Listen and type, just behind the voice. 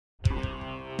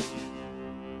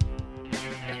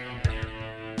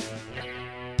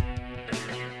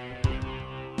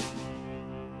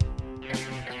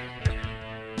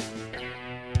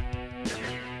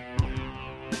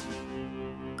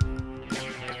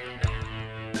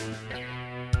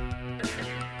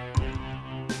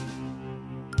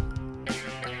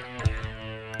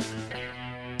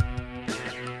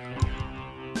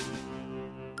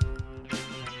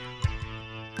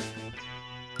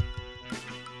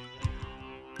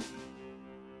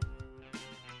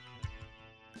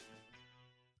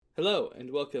Hello, and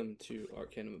welcome to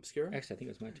Arcanum Obscura. Actually, I think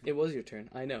it was my turn. It was your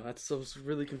turn. I know. I was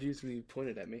really confused when you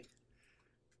pointed at me.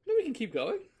 No, we can keep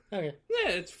going. Okay. Yeah,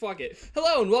 it's fuck it.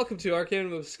 Hello, and welcome to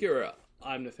Arcanum Obscura.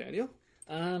 I'm Nathaniel.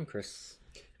 I'm Chris.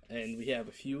 And we have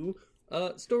a few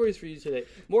stories for you today.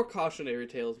 More cautionary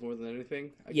tales more than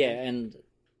anything. And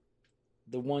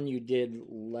the one you did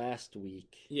last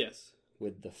week Yes.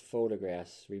 with the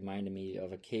photographs reminded me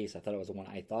of a case. I thought it was the one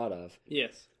I thought of.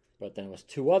 Yes. But then it was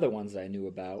two other ones that I knew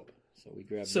about. So we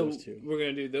grabbed those two. So we're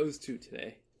going to do those two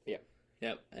today. Yep.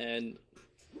 Yep. And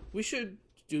we should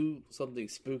do something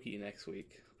spooky next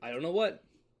week. I don't know what.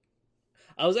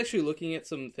 I was actually looking at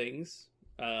some things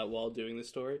while doing this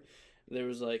story. There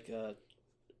was like,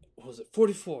 what was it?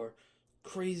 44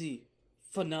 crazy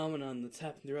phenomenon that's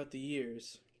happened throughout the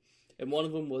years. And one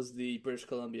of them was the British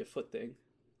Columbia foot thing.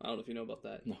 I don't know if you know about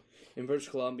that. No. In British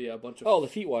Columbia, a bunch of... Oh, the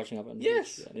feet washing up on the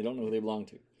Yes! beach. Yeah, they don't know who they belong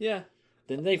to. Yeah.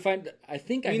 Then they find... I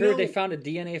think I heard they found a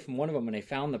DNA from one of them and they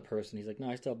found the person. He's like, no,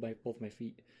 I still have both my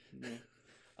feet. Yeah.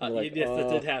 Like, yes, that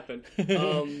did happen.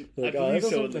 Like, I believe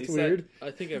so. That's weird. I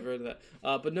think I've heard of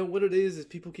that. But no, what it is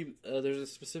people keep... there's a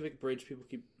specific bridge people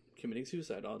keep committing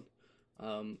suicide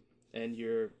on. And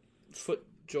your foot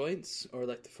joints are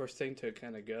like the first thing to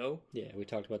kind of go. Yeah, we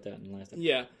talked about that in the last episode.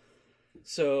 Yeah.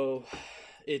 So...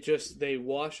 they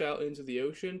wash out into the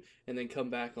ocean and then come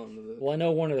back onto the Well, I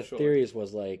know one of the shore. theories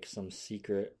was like some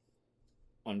secret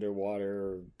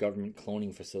underwater government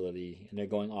cloning facility, and they're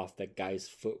going off that guy's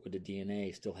foot with the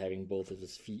DNA, still having both of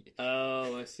his feet.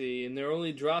 Oh, I see. And they're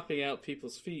only dropping out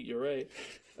people's feet, you're right.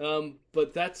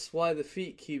 But that's why the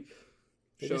feet keep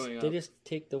showing up. They just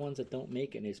take the ones that don't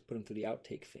make it and they just put them through the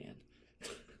outtake fan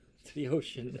to the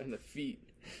ocean. And the feet,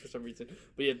 for some reason.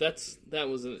 But yeah, that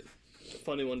was a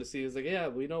funny one to see. It's like, yeah,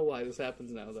 we know why this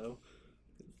happens now, though.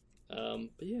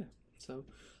 But yeah, so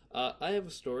I have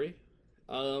a story.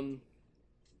 So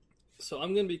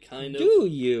I'm gonna be kind of. Do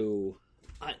you?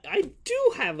 I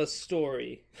do have a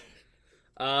story.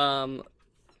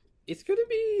 It's gonna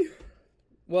be,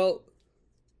 well,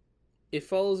 it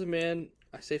follows a man.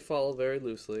 I say follow very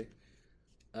loosely.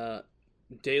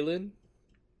 Daylenn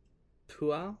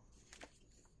Pual.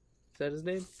 Is that his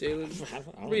name?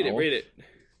 Daylenn. Read it.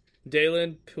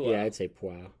 Daylenn Pual. Yeah, I'd say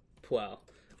Pual. Pual.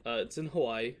 It's in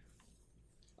Hawaii.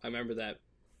 I remember that.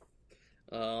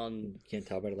 Can't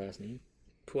tell by the last name.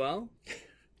 Pual?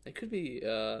 It could be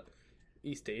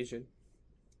East Asian.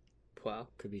 Pual.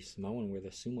 Could be Samoan, where the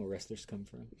sumo wrestlers come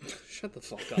from. Shut the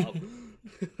fuck up.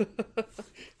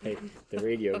 Hey, the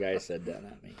radio guy said that,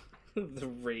 not me. The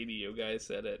radio guy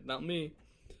said it, not me.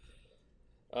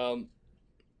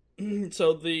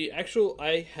 So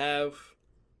I have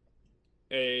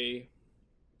a...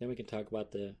 Then we can talk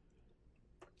about the...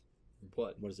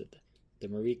 What? What is it? The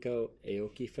Mariko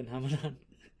Aoki phenomenon.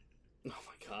 Oh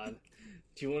my god.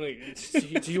 Do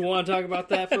you want to talk about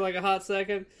that for like a hot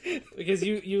second? Because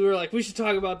you were like, we should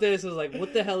talk about this. I was like,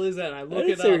 what the hell is that? And I looked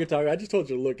it up. We could talk. I just told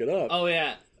you to look it up. Oh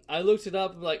yeah, I looked it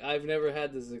up. Like, I've never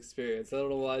had this experience. I don't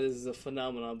know why this is a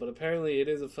phenomenon, but apparently it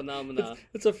is a phenomenon.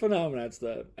 It's a phenomenon.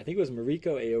 I think it was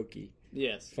Mariko Aoki.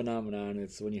 Yes. Phenomenon.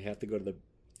 It's when you have to go to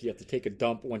you have to take a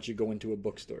dump once you go into a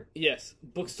bookstore. Yes,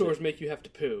 bookstores make you have to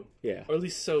poo. Yeah, or at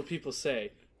least so people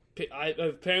say.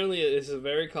 Apparently, this is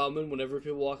very common whenever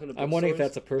people walk into bookstores. I'm wondering if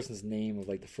that's a person's name of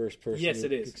like the first person. Yes,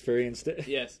 it is. Experienced it.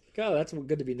 Yes. God, that's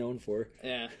good to be known for.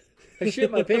 Yeah. I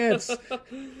shit my pants.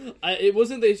 It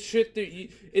wasn't they shit through.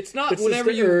 It's not it's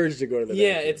whenever the urge to go to the bathroom.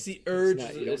 Yeah, it's the urge.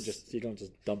 You don't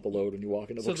just dump a load when you walk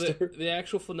into a bookstore. The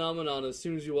actual phenomenon, as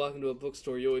soon as you walk into a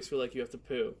bookstore, you always feel like you have to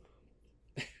poo.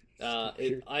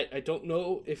 I don't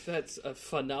know if that's a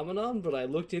phenomenon, but I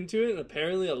looked into it, and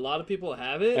apparently a lot of people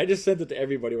have it. I just sent it to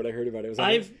everybody when I heard about it.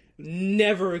 I've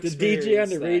never experienced the DJ on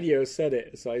the radio said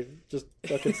it, so I just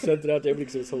fucking sent it out to everybody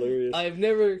because it was hilarious. I've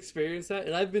never experienced that,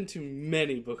 and I've been to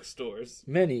many bookstores.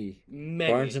 Many.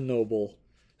 Barnes and Noble.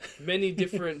 Many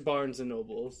different Barnes and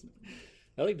Nobles.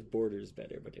 I liked Borders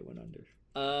better, but they went under.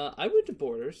 I went to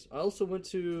Borders. I also went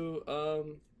to,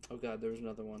 oh god, there was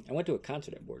another one. I went to a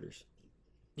concert at Borders.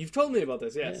 You've told me about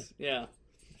this, yes. Yeah.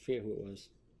 I forget who it was.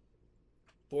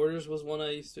 Borders was one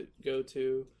I used to go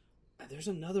to. There's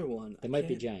another one. They might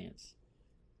be Giants.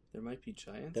 There might be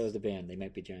Giants? That was the band. They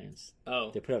might be Giants.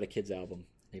 Oh. They put out a kids album.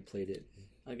 They played it.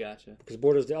 I gotcha. Because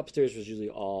Borders, the upstairs was usually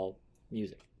all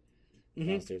music.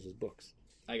 Downstairs was books.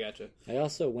 I gotcha. I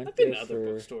also went I've been to other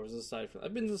bookstores aside from...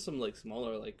 I've been to some like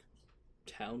smaller like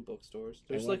town bookstores.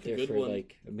 There's like a good one.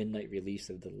 Like a midnight release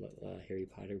of the Harry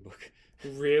Potter book.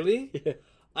 Really? Yeah.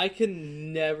 I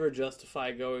can never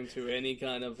justify going to any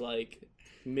kind of like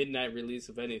midnight release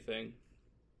of anything.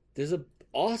 There's an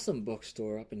awesome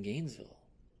bookstore up in Gainesville.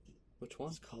 Which one?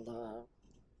 It's called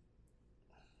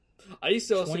I used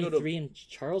to also go to 23 and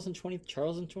Charles and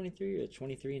 23, or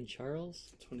 23 and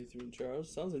Charles. 23 and Charles.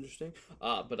 Sounds interesting.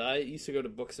 But I used to go to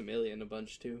Books A Million a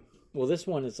bunch too. Well, this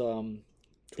one is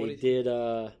they did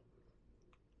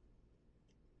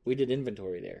we did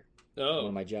inventory there. Oh, One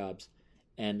of my jobs,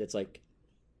 and it's like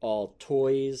all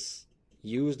toys,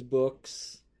 used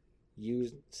books,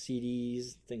 used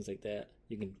CDs, things like that.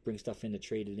 You can bring stuff in to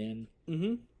trade it in.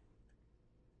 Mm-hmm.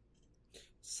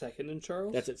 Second and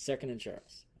Charles? That's at Second and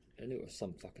Charles. I knew it was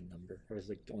some fucking number. I was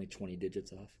like only 20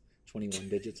 digits off. 21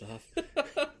 digits off.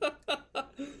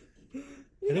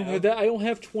 I don't have that. I don't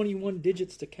have 21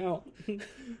 digits to count.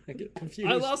 I get confused.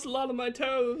 I lost a lot of my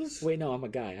toes. Wait, no, I'm a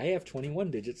guy. I have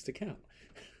 21 digits to count.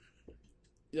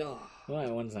 Yeah.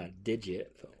 Well, one's not a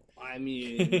digit. I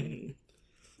mean,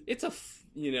 it's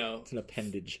it's an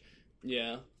appendage.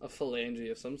 Yeah, a phalange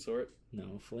of some sort.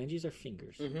 No, phalanges are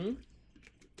fingers. Mm-hmm.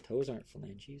 Toes aren't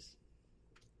phalanges.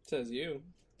 Says you.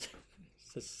 It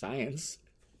says science.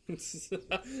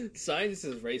 Science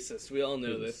is racist. We all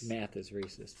know this. Math is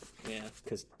racist. Yeah.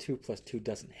 Because 2 plus 2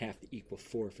 doesn't have to equal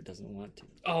 4 if it doesn't want to.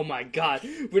 Oh my god.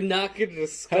 We're not going to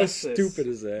discuss How this. stupid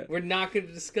is that? We're not going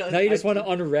to discuss. Now you just want to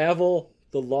unravel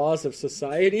the laws of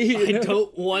society? I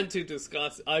don't want to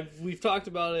discuss. We've talked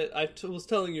about it. I was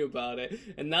telling you about it.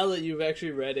 And now that you've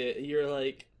actually read it, you're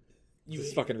like... This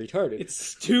is fucking retarded. It's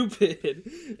stupid.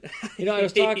 I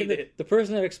was talking to the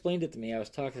person that explained it to me. I was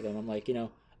talking to them. I'm like,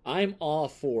 I'm all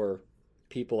for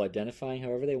people identifying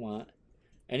however they want,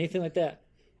 anything like that.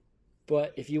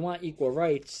 But if you want equal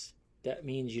rights, that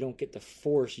means you don't get to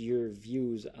force your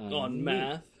views on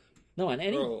math. No, on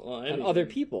on other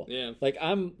people. Yeah. Like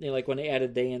like when they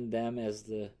added they and them as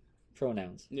the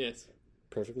pronouns. Yes.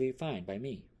 Perfectly fine by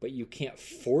me. But you can't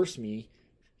force me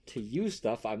to use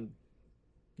stuff I'm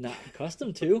not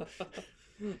accustomed to.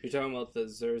 You're talking about the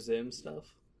Zerzim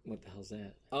stuff? What the hell's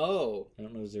that? Oh. I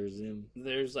don't know Zerzim.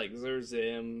 There's like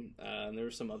Zerzim, and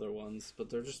there's some other ones, but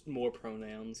they're just more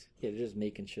pronouns. Yeah, they're just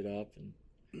making shit up. And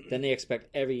then they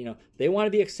expect they want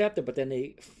to be accepted, but then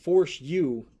they force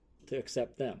you to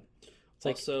accept them. It's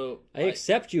like, also, I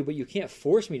accept you, but you can't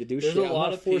force me to do shit. I'm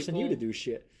not forcing you to do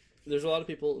shit. There's a lot of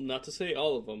people, not to say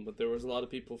all of them, but there was a lot of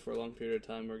people for a long period of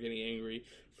time who are getting angry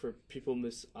for people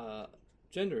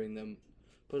misgendering them.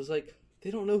 But it's like,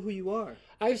 they don't know who you are.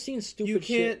 I've seen stupid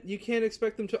shit. You can't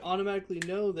expect them to automatically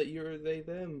know that you're they,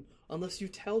 them, unless you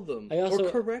tell them or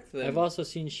correct them. I've also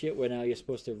seen shit where now you're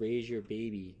supposed to raise your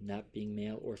baby, not being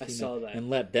male or female. I saw that.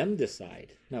 And let them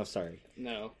decide. No, sorry.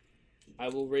 No. I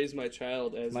will raise my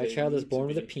child as my child is born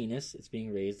with a penis. It's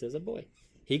being raised as a boy.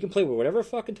 He can play with whatever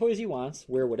fucking toys he wants,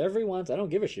 wear whatever he wants. I don't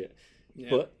give a shit. Yeah.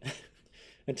 But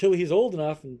until he's old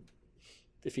enough, and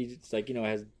if he's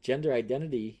has gender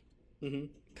identity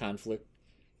conflict,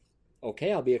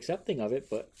 okay, I'll be accepting of it.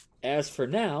 But as for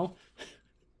now,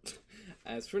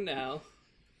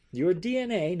 your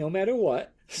DNA, no matter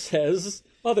what, says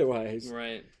otherwise.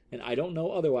 Right. And I don't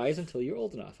know otherwise until you're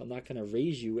old enough. I'm not going to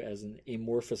raise you as an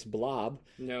amorphous blob.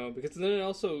 No, because then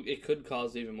it could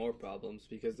cause even more problems,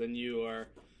 because then you are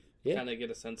kind of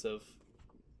get a sense of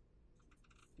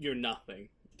you're nothing.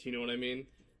 Do you know what I mean?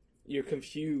 You're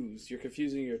confused. You're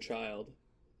confusing your child.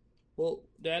 Well,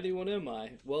 Daddy, what am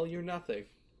I? Well, you're nothing.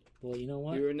 Well, you know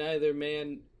what? You're neither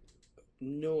man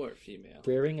nor female.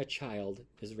 Rearing a child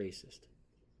is racist.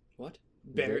 What?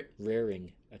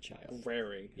 Rearing a child.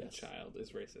 Rearing a child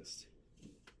is racist.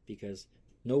 Because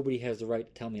nobody has the right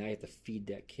to tell me I have to feed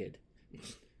that kid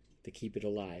to keep it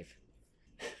alive.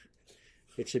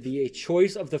 It should be a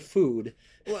choice of the food.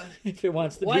 What? If it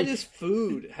wants to Why does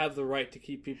food have the right to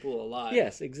keep people alive?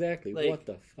 Yes, exactly. Like, what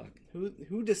the fuck?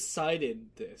 Who decided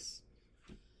this?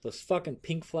 Those fucking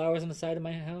pink flowers on the side of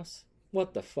my house?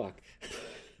 What the fuck?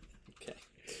 Okay.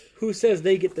 Who says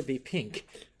they get to be pink?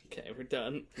 Okay, we're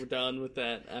done. We're done with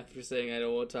that. After saying I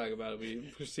don't want to talk about it, we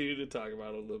proceeded to talk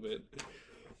about it a little bit.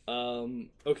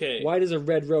 Okay. Why does a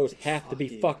red rose have to be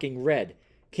fucking red?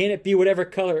 Can't it be whatever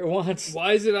color it wants?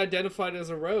 Why is it identified as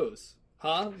a rose?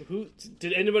 Huh? Who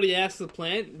did anybody ask the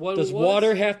plant what does it was?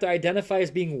 Water have to identify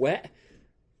as being wet?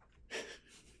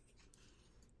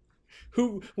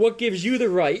 What gives you the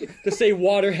right to say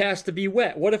water has to be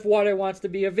wet? What if water wants to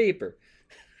be a vapor?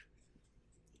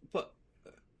 But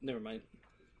never mind.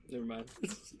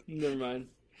 Never mind.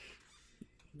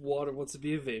 Water wants to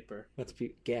be a vapor. Let's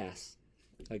be gas.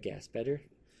 A gas better?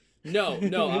 No.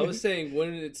 I was saying,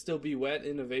 wouldn't it still be wet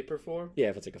in a vapor form? Yeah,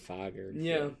 if it's like a fog or...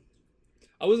 Yeah.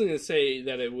 I wasn't going to say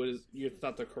that it's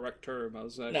not the correct term. I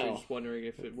was actually just wondering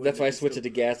if it would. That's why I switched it to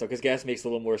gas, though, because gas makes a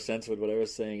little more sense with what I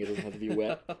was saying. It doesn't have to be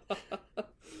wet.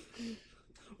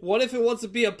 What if it wants to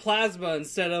be a plasma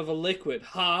instead of a liquid,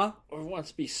 huh? Or it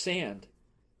wants to be sand.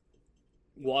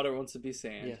 Water wants to be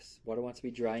sand. Yes, water wants to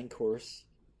be dry and coarse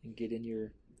and get in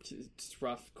your Just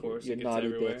rough, coarse. your It gets naughty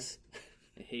everywhere. bits.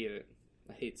 I hate it.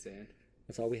 I hate sand.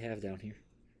 That's all we have down here.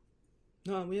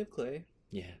 No, we have clay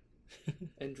Yeah.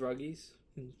 and druggies.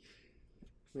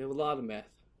 We have a lot of meth.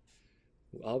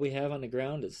 All we have on the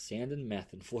ground is sand and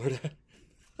meth in Florida.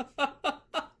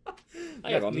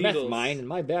 I have a needles. meth mine in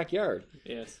my backyard.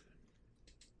 Yes.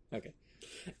 Okay.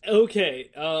 Okay.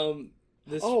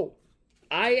 This. Oh,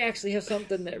 I actually have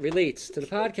something that relates to the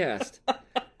podcast.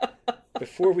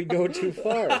 Before we go too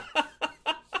far,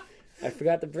 I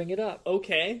forgot to bring it up.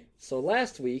 Okay. So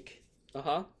last week,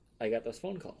 Uh-huh. I got those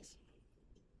phone calls.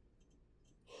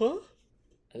 Huh?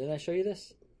 Didn't I show you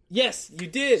this? Yes, you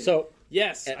did. So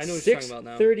yes, at I know what you're talking about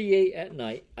now. 6:38 at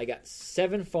night, I got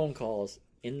 7 phone calls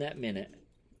in that minute.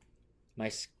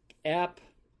 My app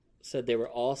said they were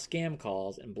all scam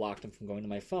calls and blocked them from going to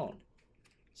my phone.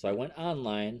 So I went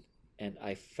online and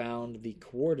I found the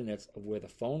coordinates of where the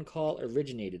phone call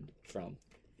originated from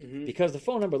because the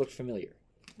phone number looked familiar.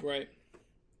 Right.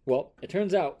 Well, it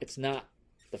turns out it's not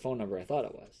the phone number I thought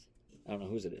it was. I don't know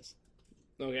whose it is.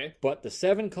 Okay. But the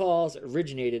 7 calls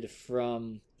originated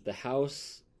from the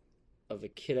house of a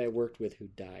kid I worked with who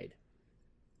died.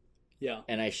 Yeah.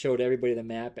 And I showed everybody the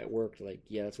map at work, like,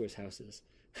 yeah, that's where his house is.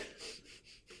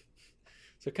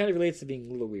 So it kind of relates to being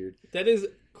a little weird. That is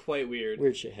quite weird.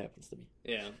 Weird shit happens to me.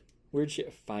 Yeah. Weird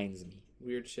shit finds me.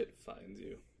 Weird shit finds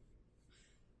you.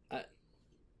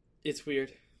 It's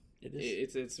weird. It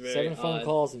is. It's very 7 phone odd.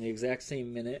 calls in the exact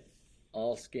same minute,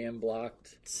 all scam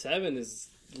blocked. 7 is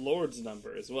Lord's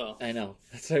number as well. I know.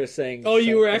 That's what I was saying. Oh,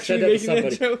 you were I actually said that to making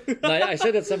that somebody. joke? No, I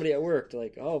said that to somebody at work,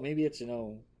 like, oh, maybe it's,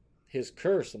 his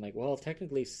curse. I'm like, well,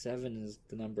 technically 7 is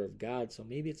the number of God, so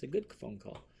maybe it's a good phone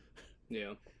call.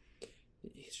 Yeah.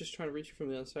 He's just trying to reach you from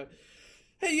the other side.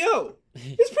 Hey, yo!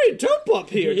 It's pretty dope up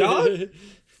here, dog! You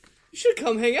should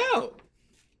come hang out!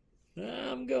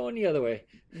 I'm going the other way.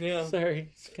 Yeah. Sorry.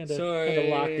 It's kind of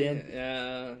locked in.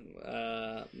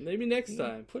 Yeah. Maybe next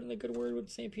time. Put in a good word with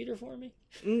St. Peter for me?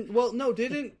 Well, no,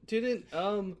 didn't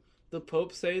the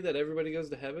Pope say that everybody goes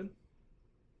to heaven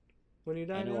when you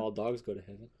die? I know now? all dogs go to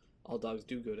heaven. All dogs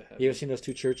do go to heaven. You ever seen those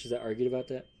 2 churches that argued about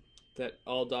that? That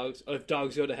all dogs, if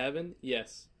dogs go to heaven,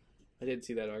 yes, I did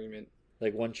see that argument.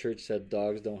 Like one church said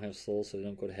dogs don't have souls, so they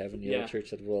don't go to heaven. The other church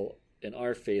said, well, in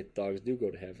our faith, dogs do go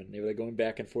to heaven. They were like going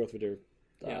back and forth with their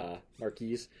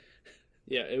marquees.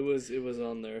 Yeah, it was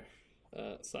on their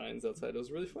signs outside. It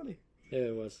was really funny. Yeah,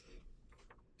 it was.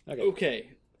 Okay,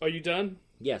 are you done?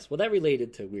 Yes. Well, that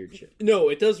related to weird shit. No,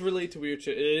 it does relate to weird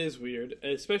shit. It is weird,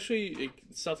 especially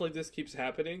stuff like this keeps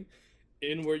happening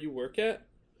in where you work at,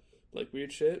 like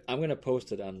weird shit. I'm gonna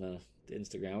post it on the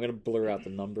Instagram. I'm gonna blur out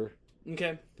the number.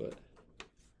 Okay, but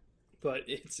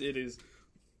it is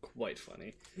quite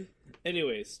funny.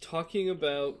 Anyways, talking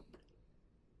about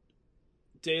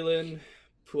Daylenn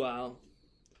Pual,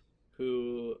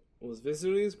 who was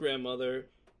visiting his grandmother,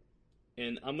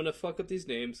 and I'm gonna fuck up these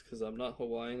names because I'm not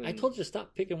Hawaiian. I told you to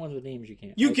stop picking ones with names you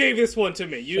can't. You gave this one to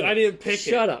me. I didn't pick it.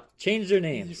 Shut up. Change their You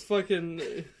names. fucking.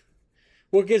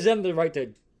 What gives them the right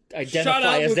to identify Shut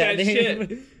up as with that that name?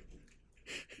 shit.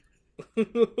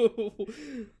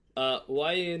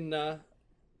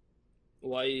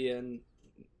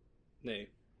 Nay.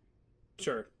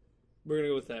 Sure. We're gonna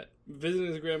go with that. Visiting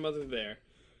his grandmother there.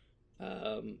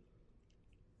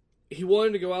 He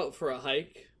wanted to go out for a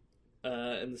hike.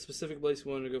 And the specific place he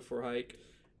wanted to go for a hike,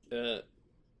 the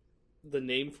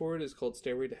name for it is called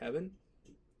Stairway to Heaven.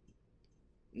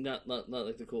 Not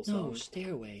like the cool song. No,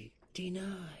 Stairway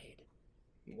Denied.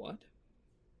 What?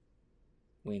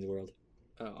 Wayne's World.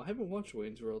 Oh, I haven't watched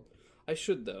Wayne's World. I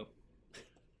should, though.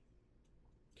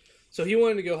 So he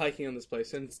wanted to go hiking on this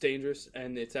place, and it's dangerous,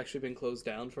 and it's actually been closed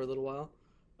down for a little while.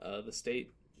 The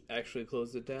state actually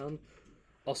closed it down.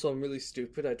 Also, I'm really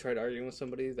stupid. I tried arguing with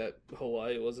somebody that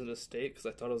Hawaii wasn't a state because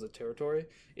I thought it was a territory.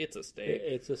 It's a state.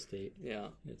 It's a state. Yeah.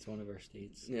 It's one of our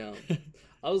states. Yeah.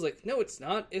 I was like, no, it's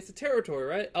not. It's a territory,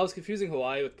 right? I was confusing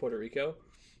Hawaii with Puerto Rico,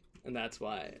 and that's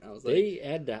why. I was like... They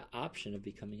had the option of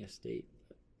becoming a state.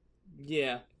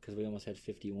 Yeah. Because we almost had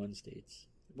 51 states.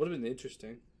 Would have been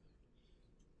interesting.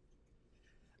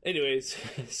 Anyways,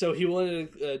 so he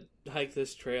wanted to hike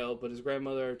this trail, but his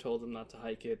grandmother told him not to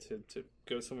hike it, to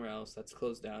go somewhere else. That's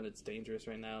closed down. It's dangerous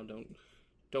right now.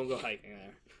 Don't go hiking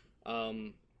there.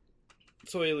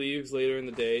 So he leaves later in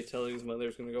the day, telling his mother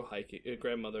he's going to go hiking.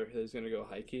 Grandmother is going to go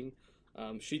hiking.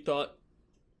 She thought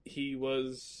he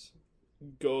was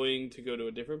going to go to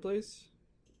a different place.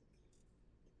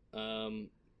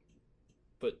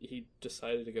 But he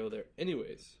decided to go there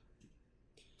anyways.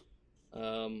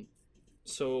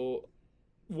 So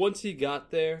once he got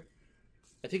there,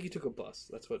 I think he took a bus.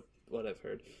 That's what I've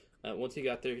heard. Once he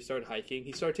got there, he started hiking.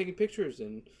 He started taking pictures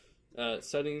and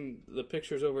sending the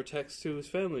pictures over text to his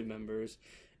family members.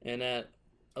 And at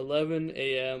 11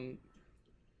 a.m.,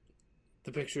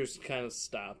 the pictures kind of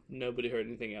stopped. Nobody heard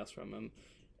anything else from him.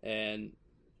 And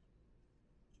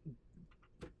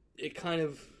it kind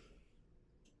of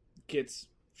gets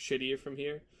shittier from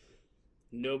here.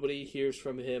 Nobody hears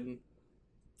from him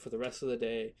for the rest of the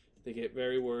day. They get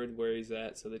very worried where he's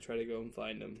at, so they try to go and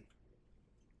find him.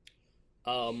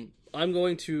 I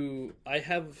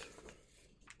have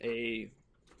a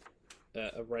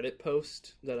Reddit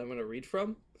post that I'm going to read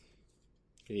from.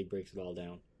 He breaks it all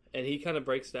down. And he kind of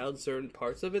breaks down certain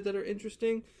parts of it that are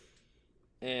interesting.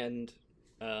 And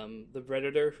the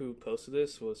Redditor who posted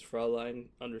this was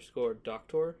Fraulein_Doktor,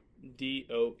 Doktor.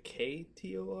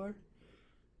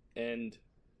 And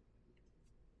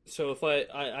so if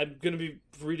I'm going to be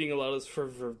reading a lot of this for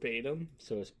verbatim.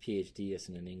 So his PhD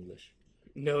isn't in English.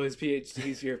 No, his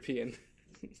PhD's European.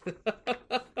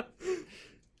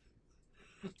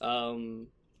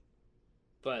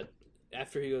 But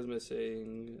after he goes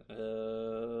missing,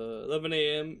 11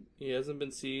 a.m., he hasn't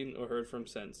been seen or heard from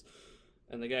since.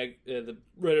 And the guy, the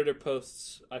Redditor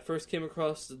posts, I first came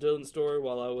across the Daylenn story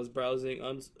while I was browsing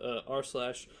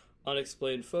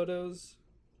r/unexplained photos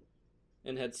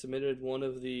and had submitted one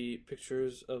of the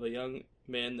pictures of a young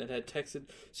man that had texted.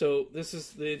 So this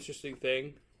is the interesting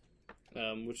thing,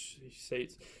 which he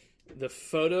states. The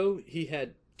photo he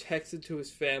had texted to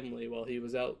his family while he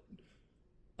was out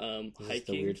hiking. Is this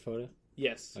the weird photo?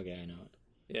 Yes. Okay, I know it.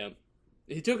 Yeah.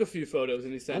 He took a few photos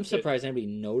and he sent I'm surprised anybody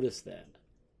noticed that.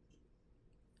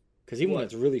 Because even when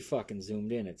it's really fucking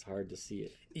zoomed in, it's hard to see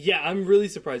it. Yeah, I'm really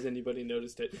surprised anybody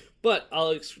noticed it. But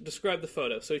I'll describe the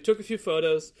photo. So he took a few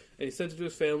photos and he sent it to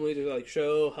his family to like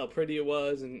show how pretty it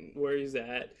was and where he's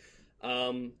at.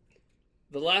 The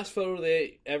last photo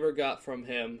they ever got from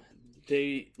him,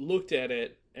 they looked at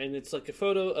it and it's like a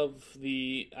photo of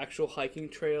the actual hiking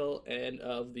trail and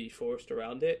of the forest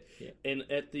around it. Yeah. And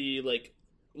at the like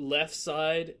left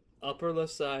side, upper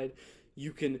left side,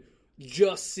 you can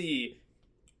just see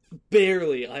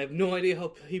barely, I have no idea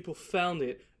how people found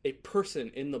it, a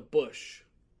person in the bush.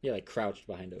 Yeah, like crouched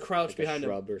behind a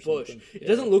shrub or bush. Something. It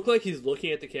doesn't look like he's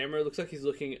looking at the camera. It looks like he's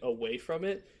looking away from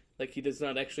it. Like he does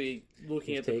not actually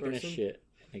looking at the person. He's taking a shit.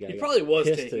 He probably was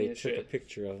taking a shit. Took a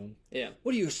picture of him. Yeah.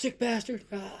 What are you, a sick bastard?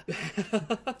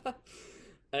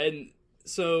 And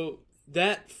so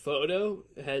that photo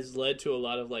has led to a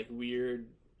lot of like weird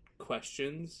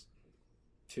questions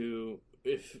to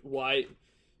why.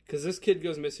 Because this kid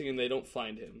goes missing and they don't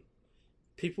find him.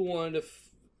 People wanted to.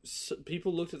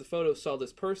 People looked at the photo, saw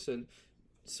this person,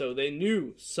 so they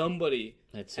knew somebody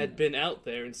had been out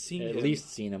there and seen him. At least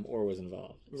seen him or was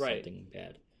involved. Right. Something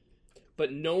bad.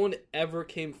 But no one ever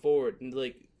came forward, and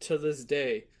like to this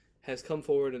day, has come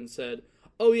forward and said,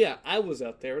 "Oh yeah, I was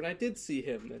out there and I did see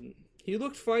him, and he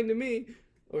looked fine to me,"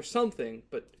 or something.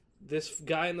 But this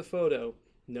guy in the photo.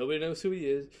 Nobody knows who he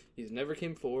is. He's never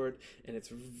came forward, and it's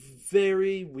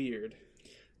very weird.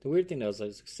 The weird thing, though, is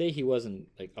like, say he wasn't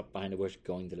like up behind a bush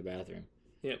going to the bathroom.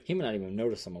 Yeah, he might not even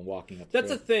notice someone walking up. That's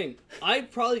the thing. I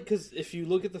probably because if you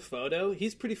look at the photo,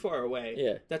 he's pretty far away.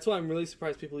 Yeah, that's why I'm really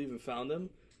surprised people even found him.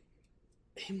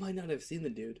 He might not have seen the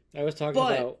dude. I was talking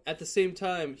about. At the same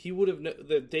time, he would have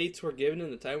the dates were given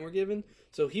and the time were given,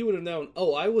 so he would have known.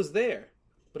 Oh, I was there,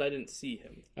 but I didn't see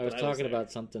him. I was talking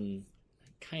about something.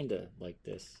 Kind of like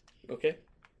this. Okay.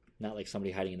 Not like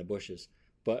somebody hiding in the bushes,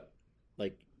 but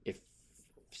like if,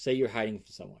 say you're hiding from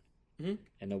someone, mm-hmm.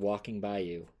 and they're walking by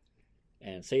you,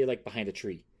 and say you're like behind a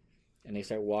tree, and they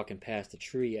start walking past the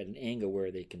tree at an angle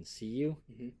where they can see you,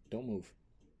 mm-hmm. don't move.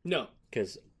 No.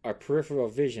 Because our peripheral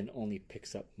vision only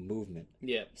picks up movement.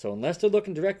 Yeah. So unless they're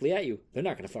looking directly at you, they're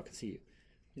not going to fucking see you.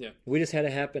 Yeah. We just had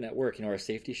it happen at work, our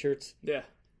safety shirts. Yeah.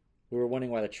 We were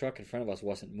wondering why the truck in front of us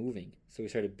wasn't moving. So we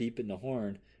started beeping the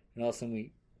horn, and all of a sudden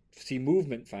we see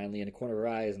movement finally in the corner of our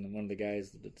eyes, and then one of the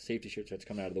guys, the safety shirt, starts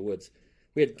coming out of the woods.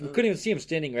 We couldn't even see him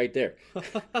standing right there.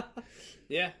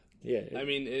 Yeah. Yeah. I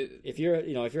mean, if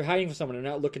you're hiding from someone and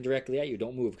they're not looking directly at you,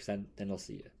 don't move because then they'll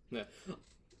see you. Yeah.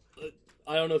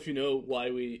 I don't know if you know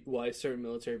why certain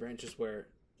military branches wear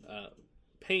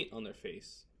paint on their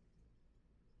face.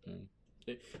 Mm.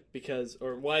 Because,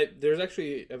 or why, there's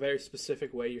actually a very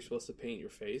specific way you're supposed to paint your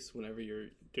face whenever you're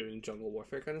doing jungle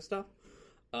warfare kind of stuff.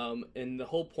 And the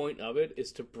whole point of it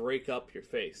is to break up your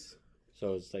face.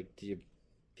 So it's like,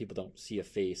 people don't see a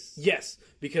face? Yes,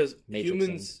 because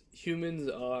Matrix humans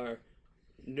are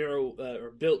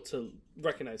are built to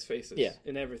recognize faces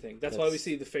in everything. That's why we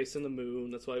see the face in the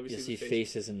moon. That's why we see the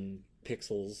faces and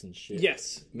pixels and shit.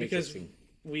 Yes, because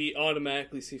we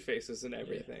automatically see faces and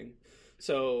everything. Yeah.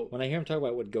 So when I hear him talk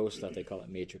about what ghost stuff, they call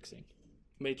it matrixing.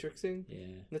 Matrixing? Yeah.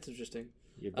 That's interesting.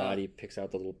 Your body picks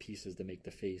out the little pieces to make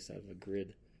the face out of a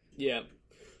grid. Yeah.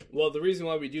 Well, the reason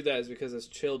why we do that is because as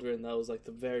children, that was like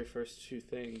the very first two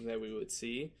things that we would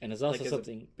see. And there's also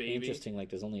something interesting, like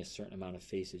there's only a certain amount of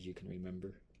faces you can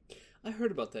remember. I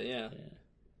heard about that, yeah.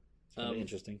 It's kind of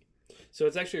interesting. So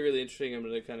it's actually really interesting. I'm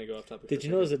going to kind of go off topic. Did you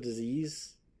know there's a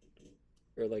disease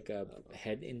or like a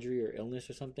head injury or illness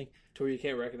or something? To where you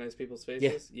can't recognize people's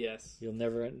faces? Yeah. Yes. You'll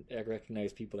never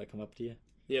recognize people that come up to you.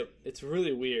 Yep. It's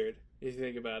really weird if you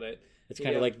think about it. It's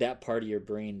kind of like that part of your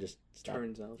brain just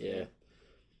turns off. Yeah.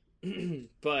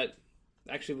 But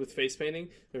actually with face painting,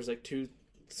 there's like two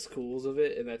schools of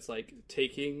it, and that's like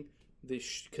taking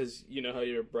because you know how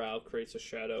your brow creates a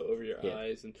shadow over your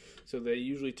eyes, and so they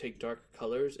usually take darker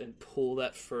colors and pull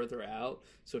that further out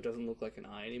so it doesn't look like an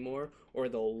eye anymore, or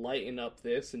they'll lighten up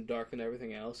this and darken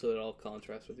everything else so it all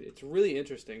contrasts with it. It's really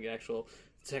interesting, actual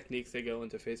techniques they go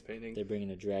into face painting. They're bringing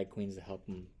the drag queens to help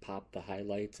them pop the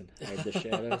highlights and hide the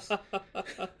shadows.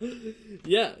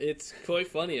 Yeah, it's quite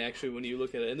funny actually when you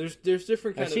look at it, and there's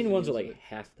different kinds. I've seen ones with like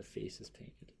half the face is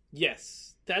painted.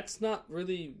 Yes, that's not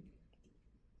really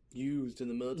used in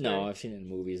the military. No, I've seen it in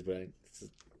movies, but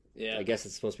I guess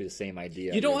it's supposed to be the same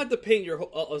idea. You don't have to paint your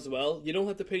whole, as well. You don't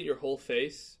have to paint your whole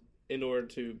face in order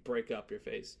to break up your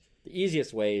face. The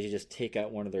easiest way is you just take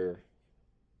out one of their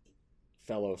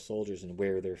fellow soldiers and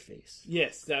wear their face.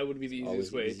 Yes, that would be the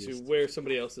easiest way to wear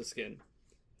somebody else's skin.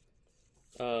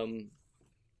 I'll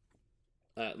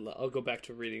go back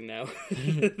to reading now.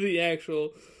 The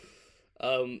actual,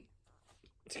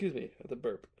 excuse me, the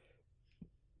burp.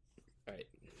 All right.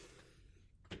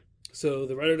 So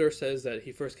the Redditor says that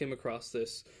he first came across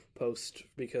this post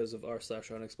because of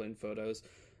r/unexplained photos.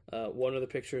 One of the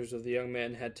pictures of the young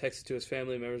man had texted to his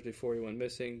family members before he went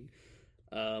missing.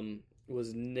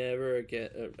 Was never again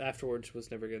afterwards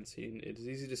was never again seen. It is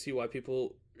easy to see why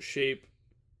people shape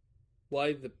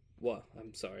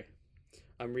I'm sorry.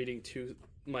 I'm reading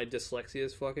my dyslexia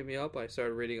is fucking me up. I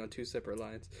started reading on two separate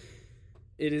lines.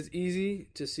 It is easy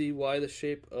to see why the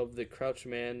shape of the crouched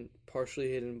man,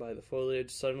 partially hidden by the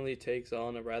foliage, suddenly takes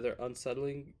on a rather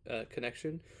unsettling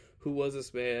connection. Who was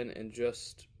this man and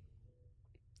just...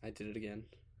 I did it again.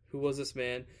 Who was this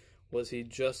man? Was he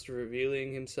just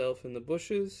revealing himself in the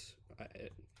bushes?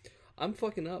 I'm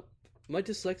fucking up. My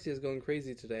dyslexia is going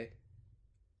crazy today.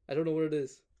 I don't know what it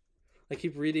is. I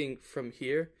keep reading from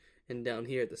here and down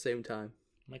here at the same time.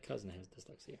 My cousin has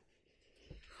dyslexia.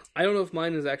 I don't know if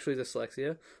mine is actually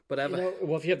dyslexia, but I have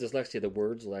well, if you have dyslexia, the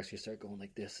words will actually start going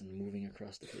like this and moving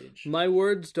across the page. My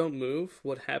words don't move.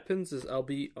 What happens is I'll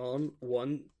be on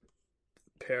one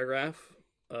paragraph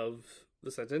of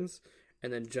the sentence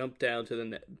and then jump down to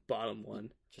the bottom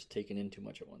one. Just taking in too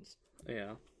much at once.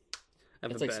 Yeah.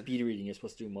 It's like speed reading. You're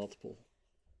supposed to do multiple.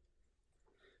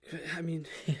 I mean,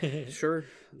 sure.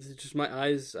 It's just my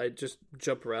eyes, I just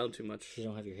jump around too much. You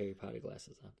don't have your Harry Potter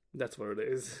glasses on. That's what it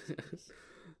is.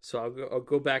 So I'll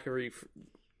go back and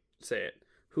say it.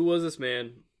 Who was this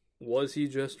man? Was he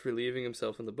just relieving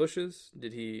himself in the bushes?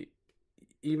 Did he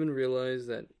even realize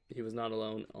that he was not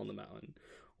alone on the mountain?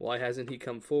 Why hasn't he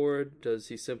come forward? Does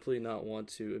he simply not want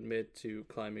to admit to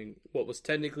climbing what was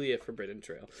technically a forbidden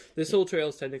trail? This whole trail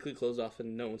is technically closed off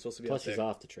and no one's supposed to be Plus out there. He's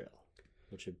off the trail,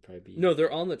 which would probably be... No,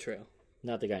 they're on the trail.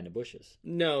 Not the guy in the bushes.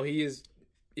 No, he is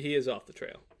off the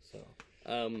trail. So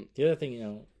the other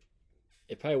thing,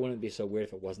 it probably wouldn't be so weird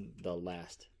if it wasn't the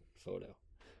last photo.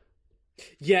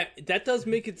 Yeah, that does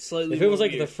make it slightly. If it was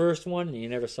like weird. The first one and you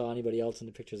never saw anybody else in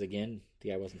the pictures again, the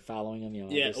guy wasn't following him, Yeah,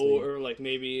 obviously. or like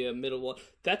maybe a middle one.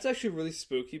 That's actually really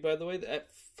spooky, by the way. That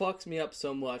fucks me up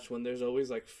so much when there's always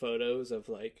like photos of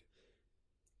like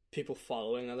people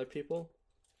following other people.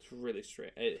 It's really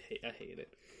strange. I hate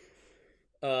it.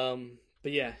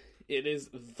 But yeah, it is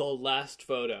the last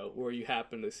photo where you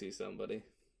happen to see somebody.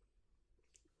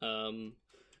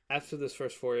 After this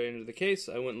first foray into the case,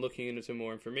 I went looking into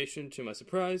more information. To my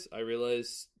surprise, I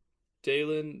realized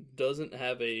Daylenn doesn't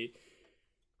have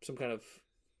some kind of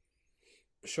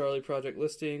Charlie Project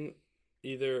listing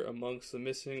either amongst the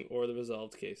missing or the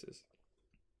resolved cases.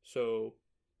 So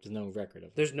there's no record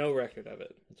of it. There's no record of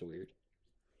it. That's weird.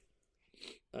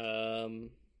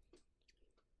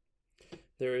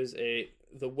 There is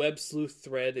the web sleuth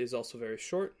thread is also very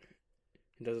short.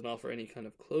 It doesn't offer any kind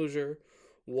of closure.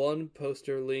 One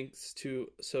poster links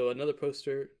to... So another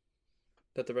poster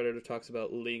that the Redditor talks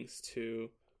about links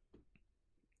to...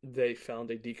 They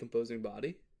found a decomposing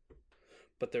body.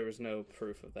 But there was no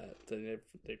proof of that. They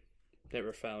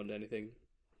never found anything.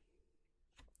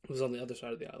 It was on the other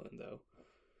side of the island, though.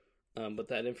 But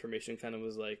that information kind of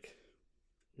was like...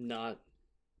 not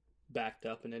backed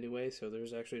up in any way, so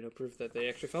there's actually no proof that they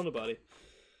actually found a body.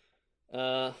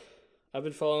 I've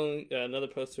been following another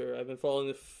poster. I've been following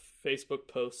the Facebook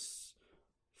posts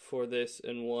for this,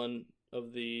 and one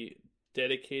of the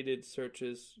dedicated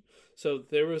searches. So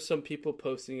there were some people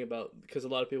posting about, because a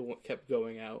lot of people kept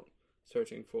going out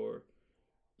searching for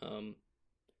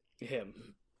him,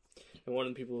 and one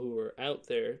of the people who were out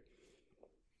there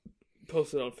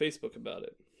posted on Facebook about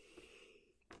it.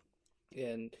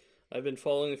 And I've been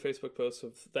following the Facebook posts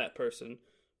of that person,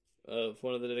 of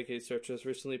one of the dedicated searchers,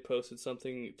 recently posted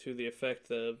something to the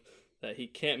effect of that he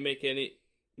can't make any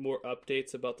more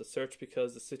updates about the search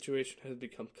because the situation has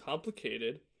become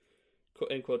complicated,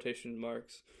 in quotation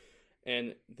marks,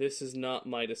 and this is not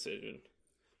my decision.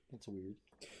 That's weird.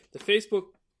 The Facebook,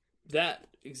 that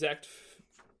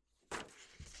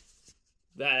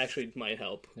actually might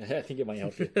help. I think it might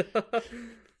help you.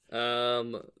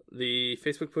 The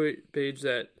Facebook page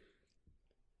that,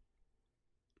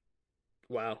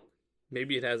 wow,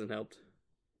 maybe it hasn't helped.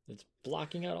 It's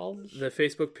blocking out all this. The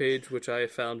Facebook page, which I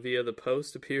found via the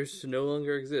post, appears to no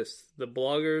longer exist. The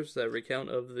bloggers that recount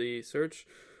of the search,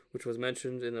 which was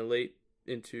mentioned in the late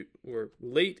into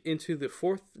the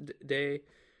fourth day,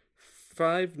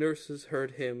 5 nurses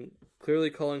heard him clearly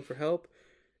calling for help,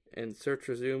 and search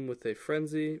resumed with a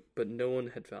frenzy, but no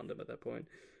one had found him at that point.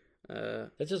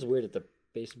 That's just weird that the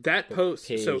Facebook that post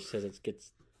page says it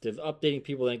gets updating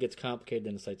people, then it gets complicated,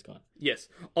 then the site's gone. Yes.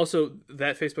 Also,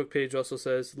 that Facebook page also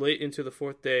says, late into the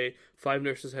 4th day, 5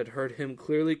 nurses had heard him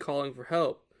clearly calling for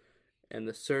help, and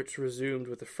the search resumed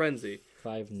with a frenzy.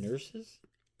 5 nurses?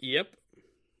 Yep.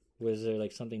 Was there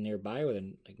like something nearby with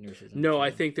like nurses? No,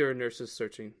 I think there are nurses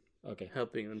searching. Okay.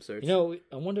 Helping them search. You know,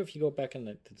 I wonder if you go back in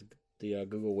the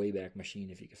Google Wayback Machine,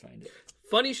 if you could find it.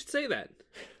 Funny you should say that.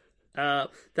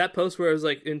 That post where it was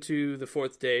like into the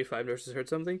 4th day, 5 nurses heard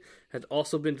something, has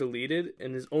also been deleted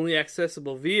and is only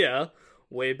accessible via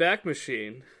Wayback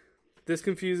Machine. This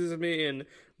confuses me and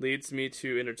leads me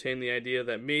to entertain the idea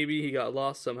that maybe he got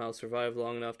lost, somehow survived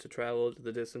long enough to travel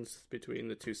the distance between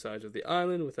the 2 sides of the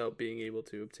island without being able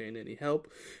to obtain any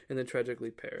help, and then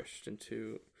tragically perished and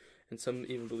some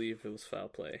even believe it was foul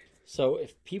play. So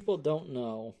if people don't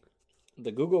know,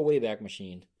 the Google Wayback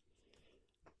Machine,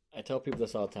 I tell people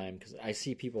this all the time because I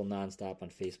see people nonstop on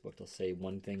Facebook. They'll say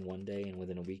one thing one day, and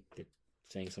within a week they're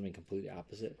saying something completely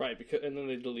opposite. Right, and then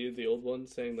they deleted the old one,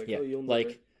 saying like, "Oh, you'll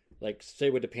never." Like say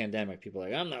with the pandemic, people are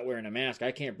like, "I'm not wearing a mask.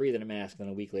 I can't breathe in a mask." Then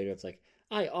a week later, it's like,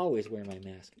 "I always wear my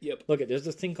mask." Yep. Look, there's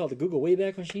this thing called the Google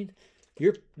Wayback Machine.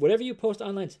 Whatever you post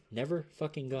online's never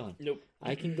fucking gone. Nope.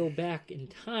 I can go back in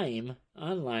time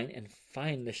online and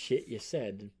find the shit you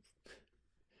said.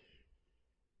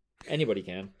 Anybody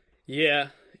can. Yeah.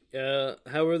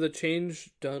 However, the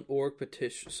change.org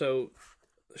petition. So,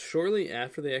 shortly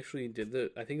after they actually did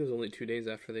I think it was only 2 days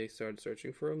after they started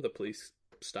searching for him, the police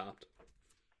stopped.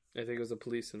 I think it was the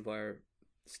police and fire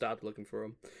stopped looking for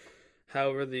him.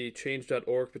 However, the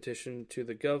change.org petition to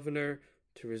the governor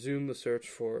to resume the search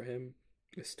for him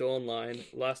is still online.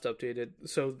 Last updated.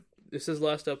 So, this is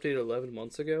last updated 11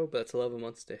 months ago, but that's 11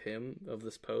 months to him of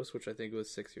this post, which I think was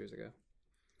 6 years ago.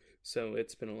 So,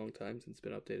 it's been a long time since it's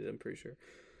been updated, I'm pretty sure.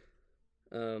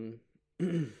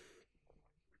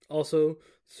 Also, the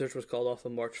search was called off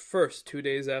on March 1st, 2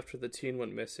 days after the teen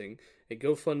went missing. A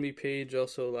GoFundMe page,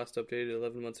 also last updated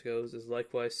 11 months ago, is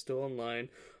likewise still online.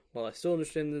 While I still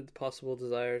understand the possible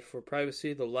desire for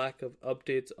privacy, the lack of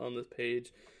updates on this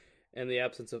page and the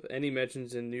absence of any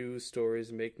mentions in news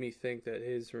stories make me think that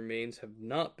his remains have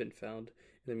not been found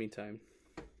in the meantime.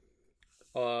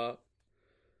 All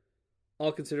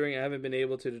considering, I haven't been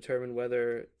able to determine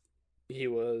whether he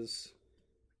was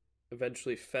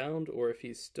eventually found or if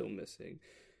he's still missing.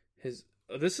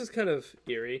 This is kind of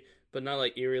eerie, but not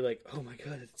like eerie like, oh my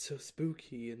god, it's so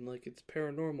spooky and like it's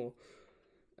paranormal.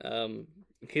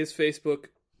 His Facebook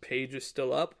page is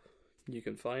still up. You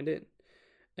can find it.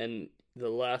 And the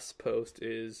last post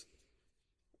is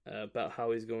about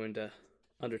how he's going to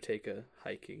undertake a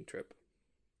hiking trip.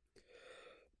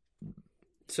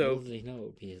 So little did he know it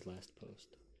would be his last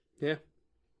post. Yeah.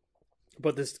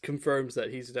 But this confirms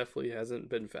that he's definitely hasn't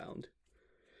been found.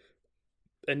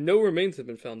 And no remains have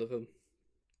been found of him.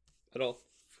 At all.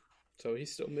 So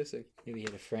he's still missing. Maybe he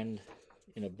had a friend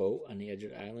in a boat on the edge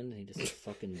of the island and he just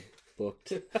fucking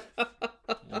booked.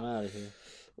 I'm out of here.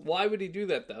 Why would he do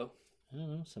that, though? I don't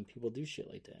know. Some people do shit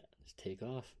like that. Just take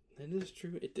off. That is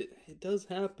true. It does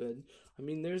happen. I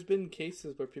mean, there's been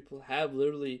cases where people have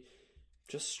literally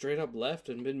just straight up left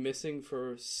and been missing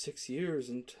for 6 years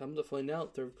and come to find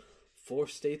out they're 4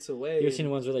 states away. You ever seen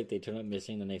the ones where like they turn up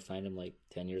missing and they find them like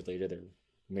 10 years later they're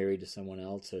married to someone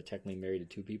else, so technically married to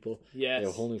two people. Yes. They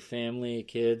have a whole new family,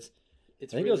 kids. I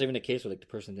think there was even a case where like the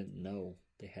person didn't know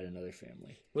they had another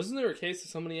family. Wasn't there a case of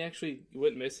somebody actually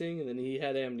went missing and then he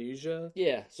had amnesia?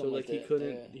 Yeah. So like he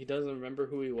couldn't, he doesn't remember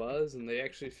who he was, and they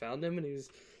actually found him and he was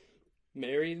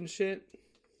married and shit.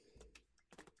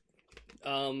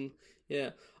 Yeah.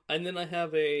 And then I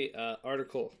have a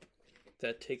article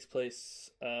that takes place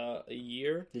a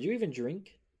year. Did you even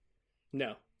drink?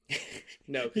 No.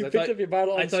 No, You picked up your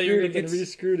bottle, I thought you were unscrewed it, and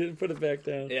re-screwed it and put it back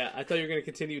down. Yeah, I thought you were going to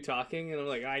continue talking, and I'm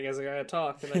like, I guess I gotta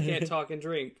talk, and I can't talk and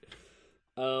drink.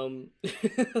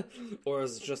 Or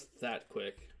is it just that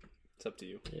quick? It's up to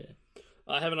you. Yeah.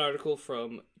 I have an article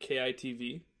from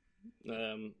KITV.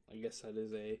 I guess that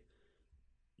is a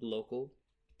local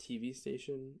TV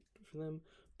station for them,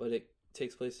 but it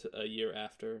takes place a year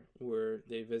after, where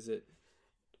they visit.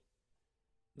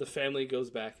 The family goes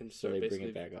back and So they bring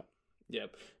it back up.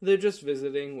 Yep. They're just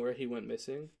visiting where he went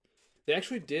missing. They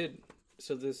actually did.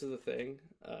 So this is the thing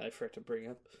I forgot to bring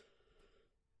up.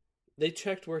 They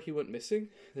checked where he went missing.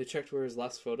 They checked where his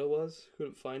last photo was.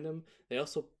 Couldn't find him. They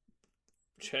also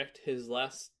checked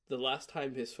the last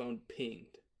time his phone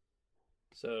pinged.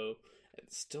 So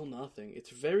it's still nothing. It's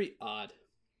very odd.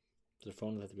 The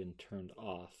phone would have been turned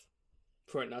off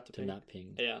for it not to ping. not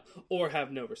ping. Yeah. Or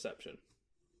have no reception.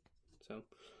 So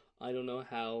I don't know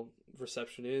how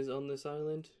reception is on this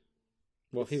island.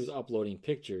 Well, if he was uploading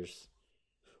pictures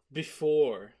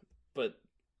before, but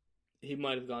he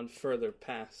might have gone further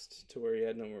past to where he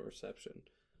had no more reception.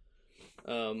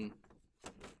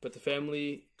 But the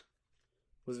family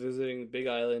was visiting the Big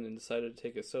Island and decided to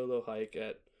take a solo hike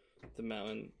at the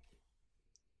mountain.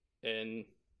 And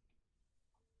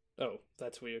oh,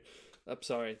 that's weird. I'm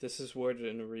sorry. This is worded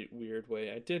in a weird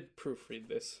way. I did proofread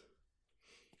this.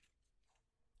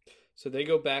 So they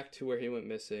go back to where he went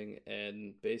missing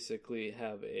and basically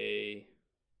have a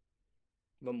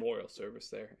memorial service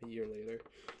there a year later.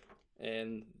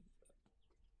 And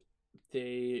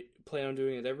they plan on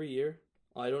doing it every year.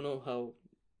 I don't know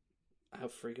how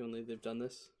frequently they've done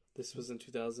this. This was in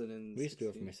 2000. We used to do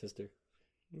it for my sister.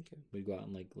 Okay. We'd go out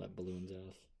and like let balloons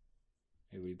off.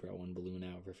 Everybody brought one balloon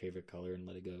out of her favorite color and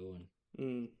let it go.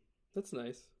 And that's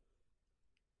nice.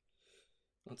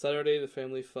 On Saturday, the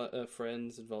family,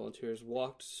 friends, and volunteers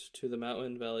walked to the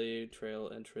Mountain Valley Trail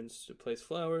entrance to place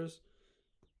flowers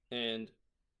and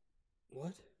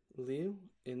Leo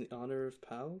in honor of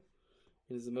Pau.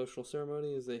 In his emotional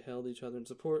ceremony, as they held each other in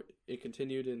support, it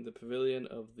continued in the pavilion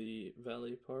of the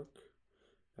Valley Park,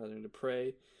 gathering to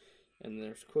pray. And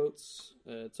there's quotes.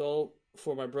 It's all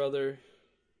for my brother.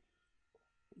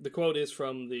 The quote is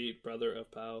from the brother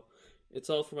of Pau. It's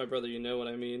all for my brother, you know what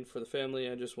I mean. For the family,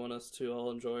 I just want us to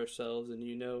all enjoy ourselves and,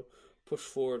 push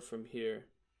forward from here.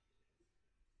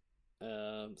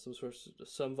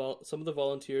 Some of the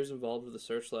volunteers involved with the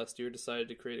search last year decided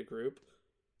to create a group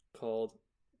called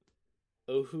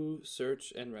Ohu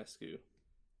Search and Rescue.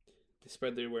 They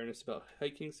spread the awareness about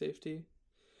hiking safety.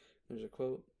 There's a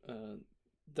quote.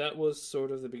 That was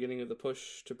sort of the beginning of the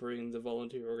push to bring the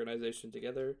volunteer organization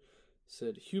together,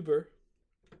 said Huber,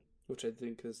 which I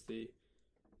think is the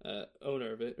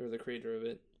owner of it, or the creator of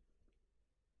it.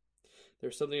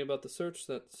 There's something about the search,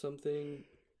 something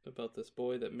about this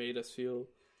boy that made us feel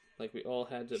like we all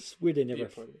had to weird they never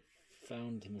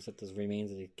found him except those remains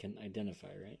that he can identify,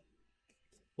 right?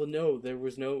 Well, no, there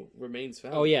was no remains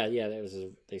found. Oh, yeah, that was...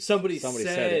 Somebody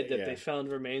said that they found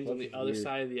remains on the other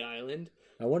side of the island.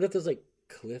 I wonder if there's, like,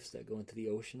 cliffs that go into the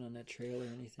ocean on that trail or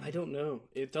anything. I don't know.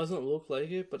 It doesn't look like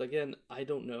it, but again, I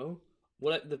don't know.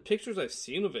 The pictures I've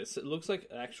seen of it looks like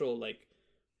actual, like,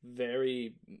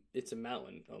 it's a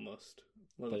mountain, almost.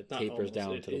 Well, but it tapers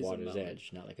down to the water's edge,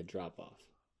 not like a drop-off.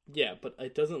 Yeah, but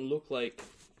it doesn't look like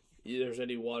there's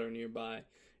any water nearby.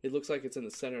 It looks like it's in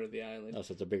the center of the island. Oh,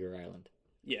 so it's a bigger island.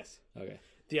 Yes. Okay.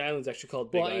 The island's actually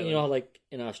called Big Island. You know, like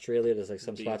in Australia, there's like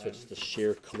some spots where it's just a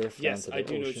sheer cliff down to the ocean. Yes, I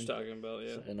do know what you're talking about,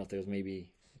 yeah. So I don't know if there was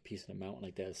maybe a piece of a mountain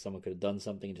like that. Someone could have done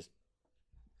something just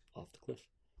off the cliff.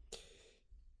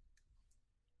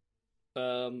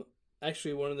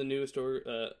 Actually, one of the newest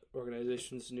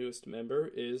organization's newest member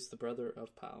is the brother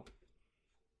of Pau.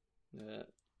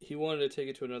 He wanted to take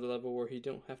it to another level where he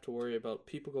don't have to worry about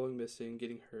people going missing,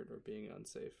 getting hurt, or being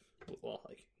unsafe while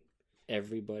hiking.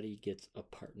 Everybody gets a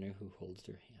partner who holds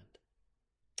their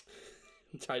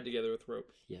hand. Tied together with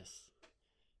rope. Yes.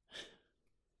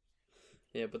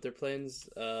 Yeah, but their plans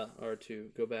are to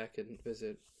go back and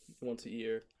visit once a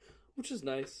year, which is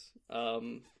nice.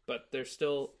 But there's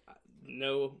still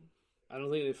I don't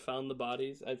think they've found the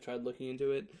bodies. I've tried looking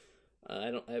into it.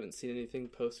 I haven't seen anything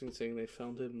posting saying they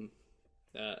found him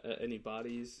any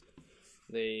bodies.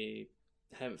 They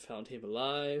haven't found him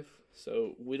alive,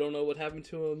 so we don't know what happened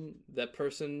to him. That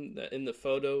person that in the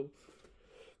photo.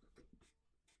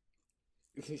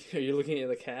 Are you looking at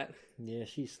the cat? Yeah,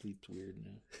 she sleeps weird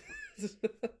now.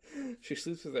 She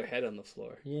sleeps with her head on the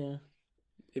floor. Yeah.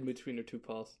 In between her two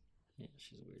paws. Yeah,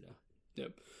 she's a weirdo.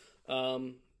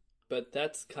 Yep. But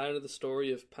that's kind of the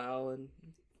story of Pal, and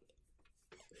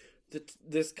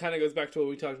this kind of goes back to what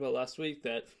we talked about last week,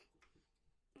 that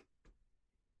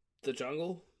the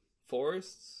jungle,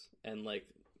 forests, and like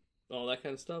all that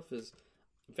kind of stuff is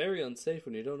very unsafe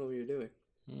when you don't know what you're doing.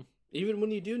 Even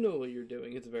when you do know what you're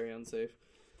doing, it's very unsafe.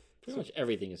 Pretty much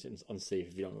everything is unsafe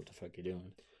if you don't know what the fuck you're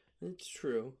doing. It's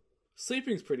true.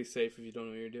 Sleeping's pretty safe if you don't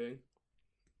know what you're doing.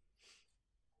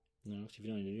 No, if you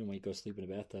don't know what you're doing, why you go sleep in a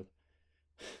bathtub?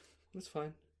 That's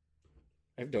fine.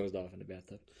 I've dozed off in the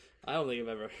bathtub. I don't think I've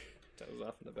ever dozed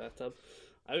off in the bathtub.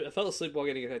 I fell asleep while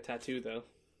getting a tattoo, though.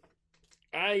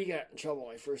 I got in trouble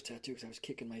on my first tattoo because I was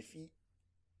kicking my feet.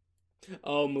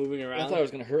 Oh, moving around? I thought I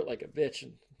was going to hurt like a bitch.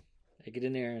 And I get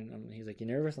in there, and he's like, "You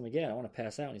nervous?" I'm like, "Yeah, I want to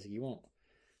pass out." And he's like, "You won't."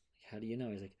 Like, how do you know?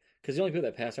 He's like, "Because the only people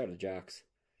that pass out are jocks."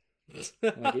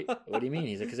 I'm like, "What do you mean?"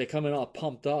 He's like, "Because they come in all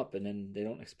pumped up, and then they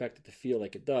don't expect it to feel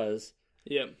like it does."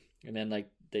 Yep. And then, like,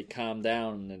 they calm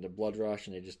down, and then the blood rush,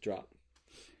 and they just drop.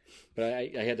 But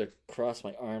I had to cross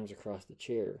my arms across the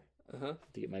chair to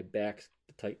get my back,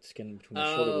 the tight skin between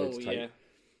the shoulder blades tight. Yeah.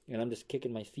 And I'm just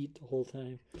kicking my feet the whole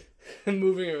time.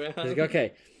 Moving around. He's like,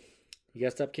 "Okay, you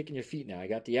gotta stop kicking your feet now. I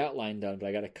got the outline done, but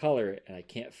I gotta color it, and I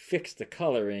can't fix the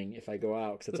coloring if I go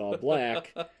out because it's all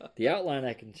black. The outline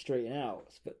I can straighten out,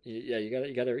 but yeah, you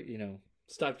gotta, you know,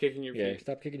 stop kicking your feet. Yeah,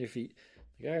 stop kicking your feet."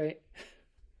 Like, all right.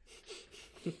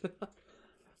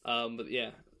 But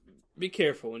yeah, be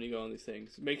careful when you go on these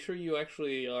things. Make sure you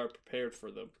actually are prepared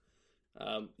for them.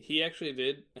 He actually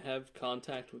did have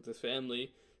contact with his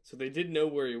family, so they did know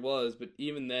where he was, but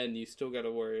even then, you still got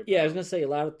to worry about... Yeah, I was going to say, a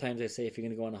lot of times they say if you're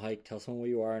going to go on a hike, tell someone where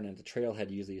you are, and at the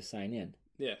trailhead, usually you sign in.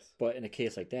 Yes. But in a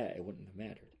case like that, it wouldn't have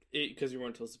mattered. Because you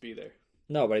weren't supposed to be there.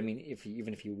 No, but I mean,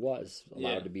 even if he was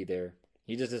allowed to be there,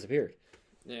 he just disappeared.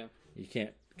 Yeah. You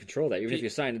can't control that. Even if you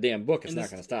sign the damn book, it's not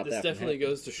going to stop that. This definitely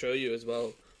goes to show you as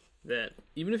well that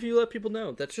even if you let people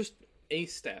know, that's just a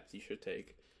step you should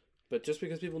take. But just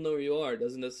because people know where you are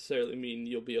doesn't necessarily mean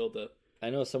you'll be able to... I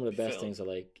know some of the best things are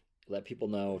like, let people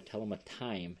know, tell them a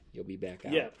time you'll be back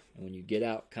out. Yeah. And when you get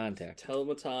out, contact. Tell them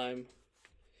a time.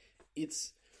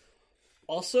 It's...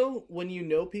 Also, when you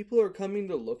know people are coming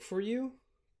to look for you,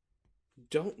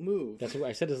 don't move. That's what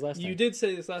I said this last time. You did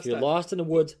say this last time. If you're lost in the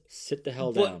woods, sit the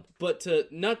hell down. But to,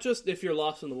 not just if you're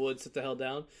lost in the woods, sit the hell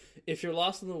down. If you're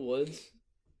lost in the woods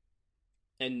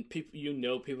and people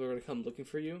are going to come looking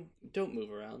for you, don't move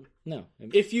around. No.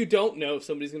 If you don't know if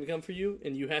somebody's going to come for you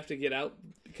and you have to get out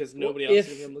because nobody else is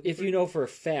going to come looking for you. If you know for a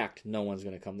fact no one's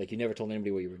going to come, like you never told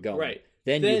anybody where you were going, right?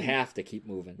 Then you have to keep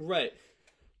moving. Right.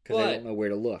 Because they don't know where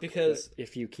to look. Because but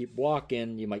if you keep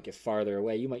walking, you might get farther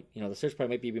away. You might, the search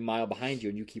party might be a mile behind you,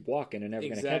 and you keep walking, they're never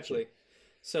going to catch you.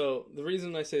 So the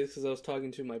reason I say this is because I was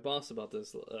talking to my boss about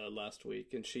this last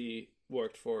week, and she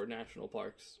worked for national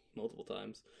parks multiple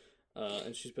times,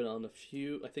 and she's been on a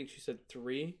few. I think she said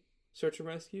 3 search and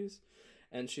rescues,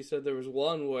 and she said there was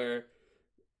one where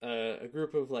a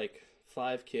group of like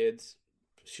 5 kids.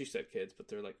 She said kids, but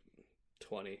they're like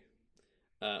 20.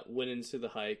 Went into the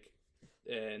hike.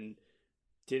 And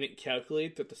didn't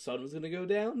calculate that the sun was going to go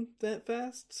down that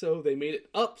fast, so they made it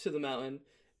up to the mountain,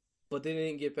 but they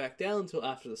didn't get back down until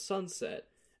after the sun set,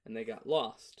 and they got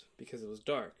lost because it was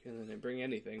dark, and they didn't bring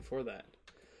anything for that.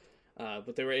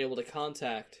 But they were able to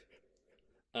contact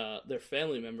their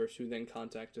family members, who then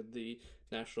contacted the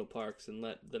national parks and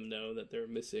let them know that they were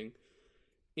missing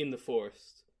in the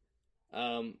forest.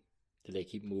 Did they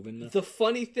keep moving though? The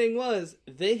funny thing was,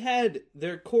 they had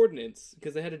their coordinates,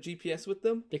 because they had a GPS with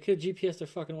them. They could have GPS their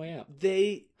fucking way out.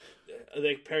 They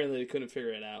apparently couldn't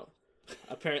figure it out.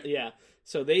 Apparently, yeah.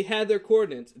 So they had their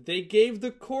coordinates. They gave the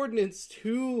coordinates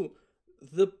to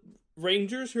the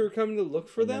rangers who were coming to look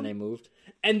for them. And then they moved.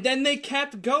 And then they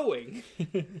kept going.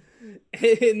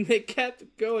 And they kept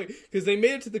going. Because they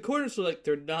made it to the coordinates, so like,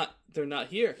 they're not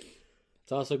here.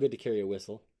 It's also good to carry a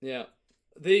whistle. Yeah.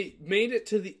 They made it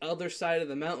to the other side of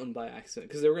the mountain by accident,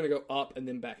 because they were going to go up and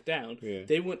then back down. Yeah.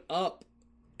 They went up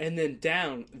and then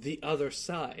down the other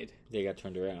side. They got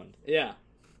turned around. Yeah.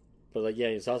 But like, yeah,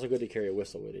 it's also good to carry a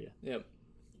whistle with you. Yep.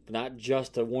 Not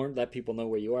just to let people know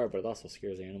where you are, but it also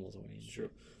scares animals away. It's true.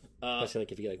 Especially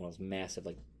like if you get like one of those massive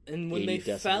like. And when they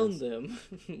found them,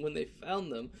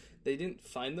 they didn't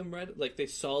find them right. Like they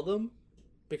saw them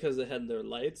because they had their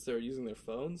lights. They were using their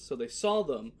phones, so they saw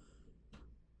them.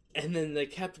 And then they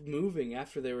kept moving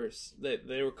after they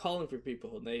were calling for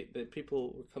people, and the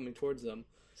people were coming towards them.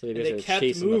 So they And basically kept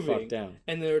chasing the moving, fuck down.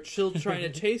 and they were still trying to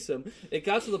chase them. It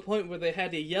got to the point where they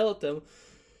had to yell at them,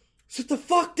 "Sit the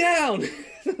fuck down!"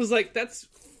 I was like, "That's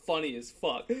funny as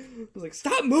fuck." I was like,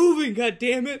 "Stop moving, god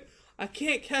damn it! I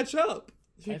can't catch up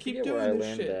if you keep doing where I this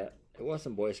learned shit." that. It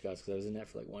wasn't Boy Scouts because I was in that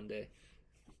for like one day.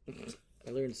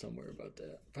 I learned somewhere about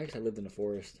that. Probably 'cause I lived in a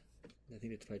forest. I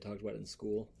think that's probably talked about it in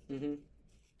school. Mm-hmm.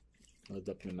 I lived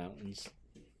up in the mountains.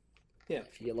 Yeah.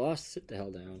 If you get lost, sit the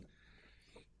hell down.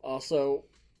 Also,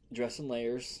 dress in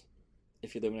layers.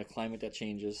 If you live in a climate that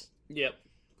changes. Yep.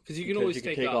 Because you can always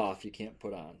take off. off. You can't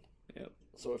put on. Yep.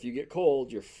 So if you get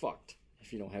cold, you're fucked.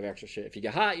 If you don't have extra shit. If you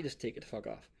get hot, you just take it the fuck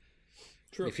off.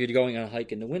 True. If you're going on a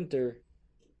hike in the winter,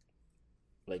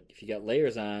 like if you got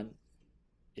layers on,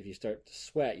 if you start to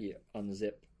sweat, you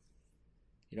unzip.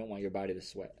 You don't want your body to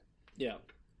sweat. Yeah.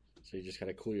 So you just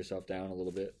gotta cool yourself down a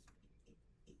little bit.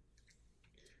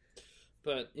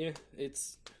 But yeah,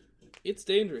 it's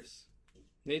dangerous.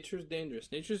 Nature's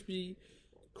dangerous. Nature's be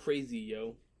crazy,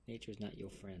 yo. Nature's not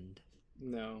your friend.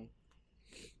 No.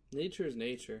 Nature's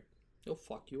nature. It'll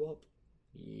fuck you up.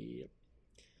 Yep.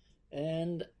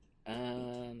 And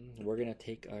we're gonna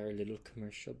take our little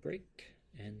commercial break,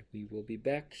 and we will be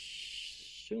back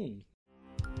soon.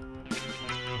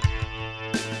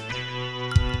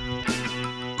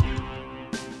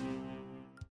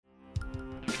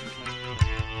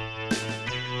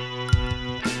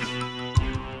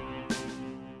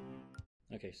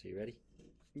 Okay, so you ready?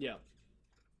 Yeah.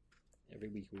 Every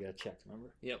week we gotta check, remember?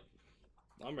 Yep.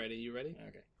 I'm ready. You ready?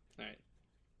 Okay. All right.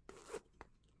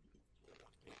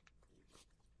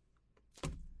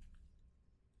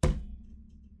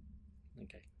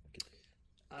 Okay. Get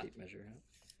the tape measure out.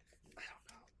 I don't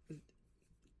know.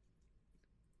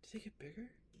 Did it get bigger?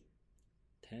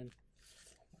 10.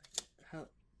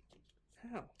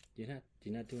 How? You're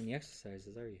not doing the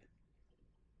exercises, are you?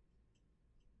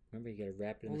 Remember, you gotta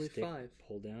wrap it in Only the stick, 5.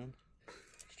 pull down,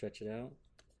 stretch it out.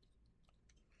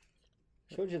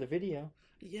 Showed you the video.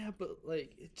 Yeah, but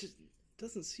like it just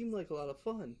doesn't seem like a lot of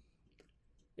fun.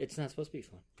 It's not supposed to be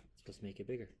fun. It's supposed to make it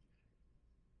bigger.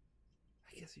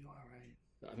 I guess you are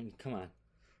right. I mean, come on.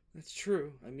 That's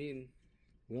true. I mean,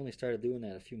 We only started doing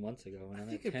that a few months ago. And I I'm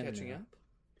think at I'm 10 catching now. up.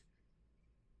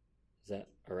 Is that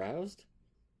aroused?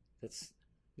 That's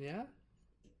Yeah?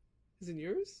 Is it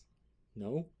yours?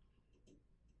 no.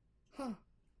 Huh.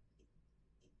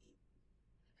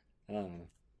 I don't know.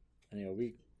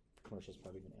 Anyway, commercial's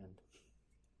probably gonna end.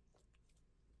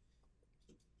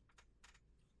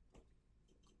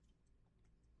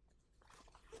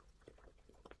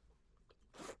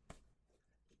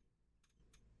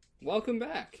 Welcome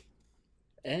back.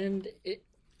 And it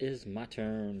is my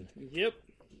turn. Yep.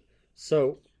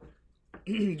 So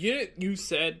You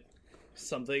said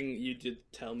something. You did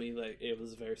tell me like it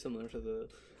was very similar to the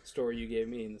story you gave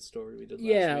me and the story we did last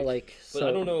yeah, week. like But so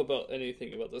I don't know about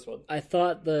anything about this one. I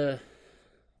thought because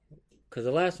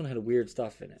the last one had weird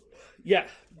stuff in it, Yeah.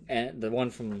 and the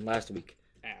one from last week,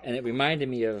 Ow. and it reminded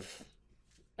me of.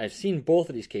 I've seen both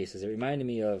of these cases. It reminded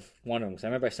me of one of them because I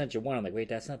remember I sent you one. I'm like, wait,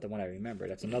 that's not the one I remember.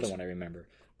 That's another one I remember.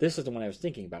 This is the one I was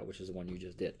thinking about, which is the one you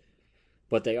just did.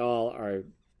 But they all are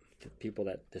people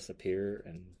that disappear,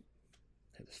 and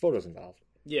there's photos involved.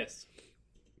 Yes.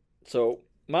 So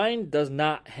mine does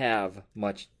not have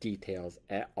much details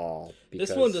at all. Because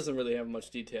This one doesn't really have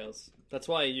much details. That's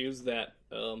why I used that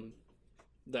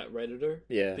Redditor.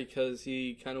 Yeah. Because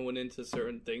he kind of went into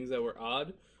certain things that were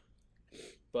odd,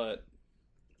 but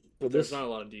Well, there's not a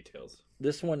lot of details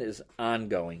This one is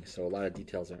ongoing, so a lot of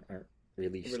details aren't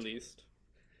released.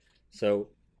 So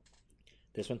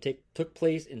this one took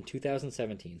place in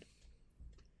 2017.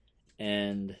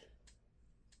 And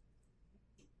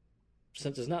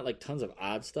since there's not like tons of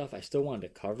odd stuff, I still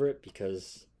wanted to cover it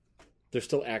because they're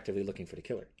still actively looking for the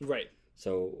killer. Right.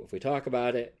 So if we talk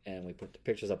about it and we put the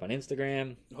pictures up on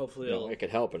Instagram, Hopefully it could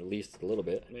help at least a little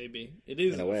bit. maybe. It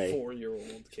is in a a way.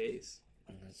 4-year-old case.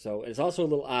 So it's also a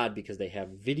little odd because they have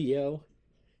video,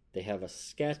 they have a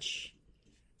sketch,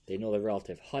 they know the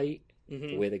relative height,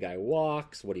 the way the guy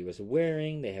walks, what he was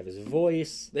wearing, they have his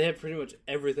voice. They have pretty much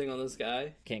everything on this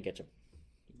guy. Can't catch him.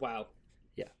 Wow.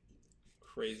 Yeah.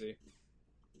 Crazy.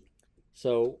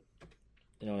 So,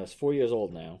 it's 4 years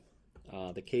old now.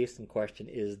 The case in question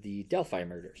is the Delphi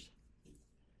murders.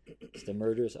 It's the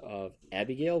murders of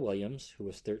Abigail Williams, who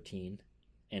was 13,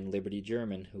 and Liberty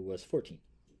German, who was 14.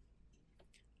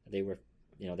 They were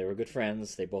good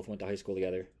friends. They both went to high school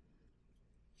together.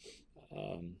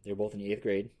 They were both in the 8th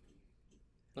grade.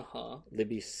 Uh-huh.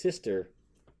 Libby's sister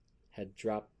had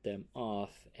dropped them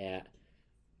off at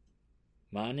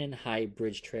Monon High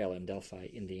Bridge Trail in Delphi,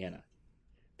 Indiana.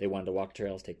 They wanted to walk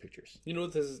trails, take pictures. You know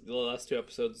what the last 2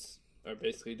 episodes are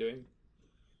basically doing?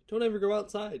 Don't ever go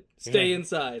outside. Stay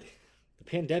inside. The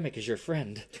pandemic is your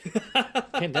friend. The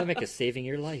pandemic is saving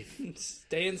your life.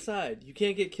 Stay inside. You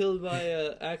can't get killed by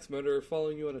an axe murderer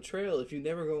following you on a trail if you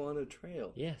never go on a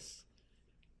trail. Yes.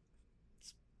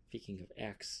 Speaking of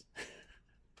axe.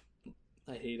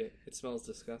 I hate it. It smells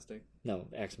disgusting. No,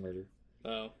 axe murder.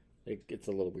 Oh. It's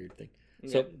a little weird thing.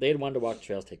 Yeah. So they had wanted to walk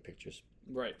trails, take pictures.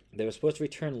 Right. They were supposed to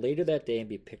return later that day and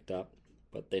be picked up,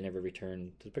 but they never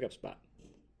returned to the pickup spot.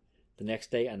 The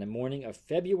next day, on the morning of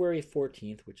February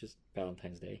 14th, which is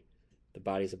Valentine's Day, the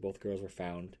bodies of both girls were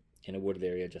found in a wooded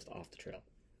area just off the trail.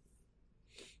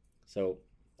 So,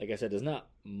 like I said, there's not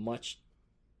much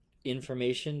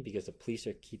information because the police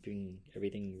are keeping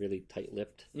everything really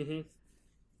tight-lipped. Mm-hmm.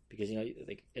 Because, you know,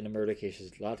 like in the murder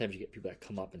cases, a lot of times you get people that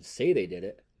come up and say they did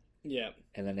it. Yeah.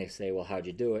 And then they say, well, how'd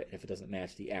you do it? If it doesn't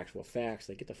match the actual facts,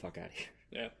 they get the fuck out of here.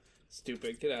 Yeah.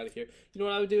 Stupid. Get out of here. You know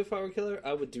what I would do if I were a killer?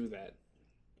 I would do that.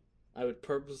 I would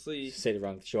purposely... Say the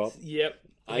wrong... Show up? Yep.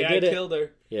 I killed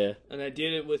her. Yeah. And I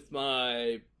did it with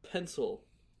my pencil.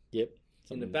 Yep.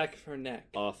 In the back of her neck.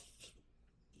 Off,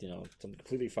 you know, something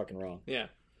completely fucking wrong. Yeah.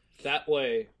 That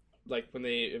way, like, when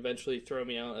they eventually throw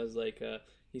me out as, like,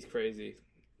 he's crazy,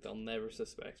 they'll never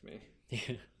suspect me.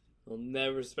 Yeah. They'll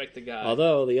never suspect the guy.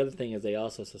 Although, the other thing is they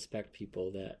also suspect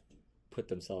people that put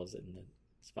themselves in the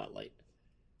spotlight.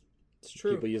 It's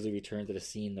true. People usually return to the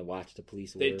scene to watch the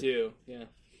police They work. do, yeah.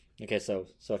 Okay, so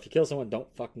if you kill someone,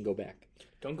 don't fucking go back.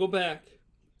 Don't go back.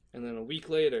 And then a week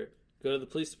later, go to the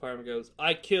police department and goes,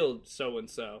 I killed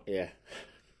so-and-so. Yeah.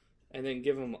 And then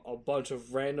give them a bunch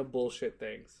of random bullshit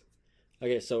things.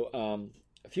 Okay, so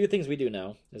a few things we do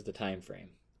know is the time frame.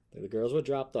 The girls were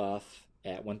dropped off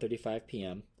at 1:35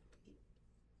 p.m.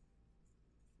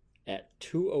 At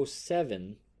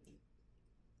 2:07,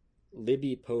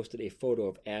 Libby posted a photo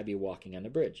of Abby walking on the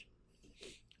bridge.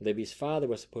 Libby's father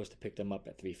was supposed to pick them up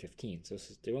at 3:15, so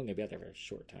they were only going to be out there for a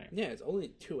short time. Yeah, it's only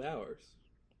 2 hours.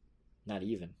 Not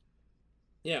even.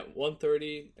 Yeah,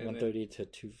 1:30. 1:30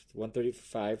 to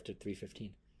 1:35 to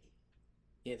 3:15.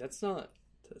 Yeah, that's not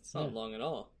long at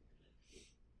all.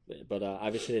 But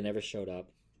obviously they never showed up.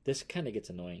 This kind of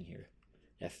gets annoying here.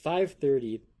 At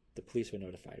 5:30, the police were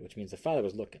notified, which means the father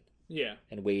was looking. Yeah.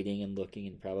 And waiting and looking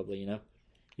and probably, you know,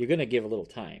 you're going to give a little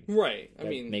time. Right. That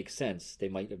makes sense. They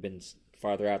might have been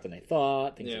farther out than they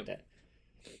thought, things like that.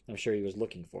 I'm sure he was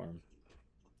looking for him.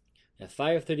 At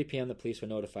 5:30 p.m., the police were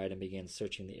notified and began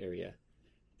searching the area.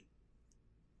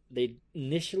 They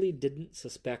initially didn't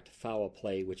suspect foul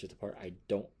play, which is the part I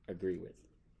don't agree with.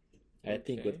 I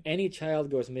think with any child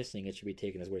goes missing, it should be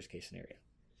taken as worst case scenario.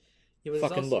 Yeah,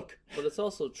 fucking look. But it's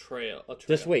also a trail.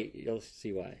 Just wait. You'll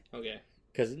see why. Okay.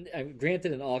 Because,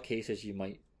 granted, in all cases, you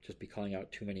might just be calling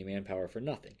out too many manpower for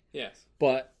nothing. Yes.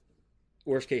 But,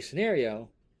 worst case scenario,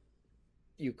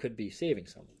 you could be saving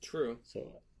someone. True.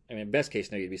 So, best case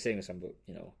scenario, you'd be saving someone, but,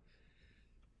 you know,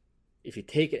 if you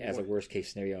take it as a worst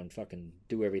case scenario and fucking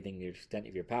do everything to the extent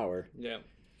of your power. Yeah.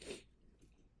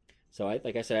 So,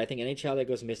 like I said, I think any child that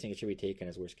goes missing, it should be taken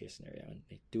as worst case scenario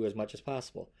and do as much as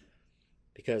possible.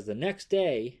 Because the next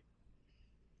day,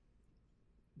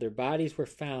 their bodies were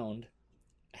found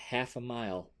a half a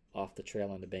mile off the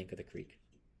trail on the bank of the creek.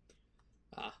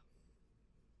 Ah.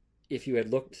 If you had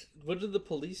looked... What did the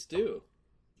police do?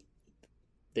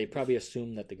 They probably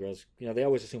assumed that the girls... You know, they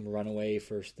always assume runaway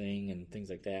first thing and things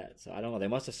like that. So, I don't know. They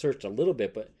must have searched a little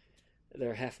bit, but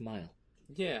they're a half a mile.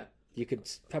 Yeah. You could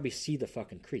probably see the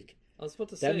fucking creek. I was about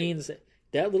to say... That means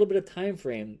that little bit of time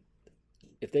frame,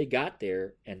 if they got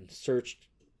there and searched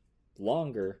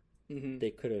longer,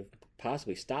 they could have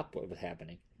possibly stopped what was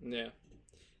happening. Yeah.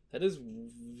 That is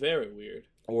very weird.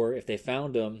 Or if they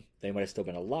found them, they might have still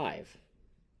been alive.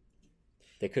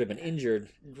 They could have been injured.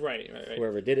 Right.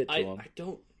 Whoever did it to them. I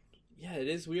don't... Yeah, it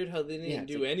is weird how they didn't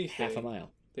do anything. Half a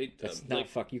mile. That's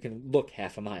not like, you can look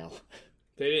half a mile.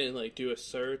 They didn't, do a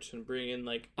search and bring in,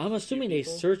 I'm assuming they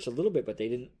searched a little bit, but they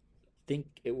didn't think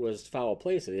it was foul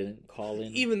play, so they didn't call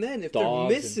in. Even then, if they're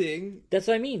missing, that's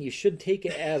what I mean. You should take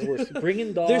it as we're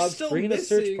bringing dogs, bringing a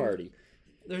search party.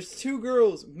 There's 2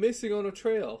 girls missing on a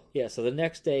trail. Yeah, so the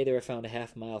next day they were found a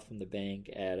half mile from the bank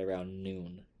at around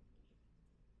noon.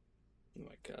 Oh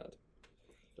my god!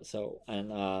 So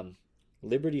on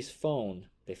Liberty's phone,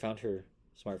 they found her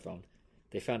smartphone.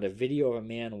 They found a video of a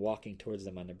man walking towards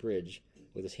them on the bridge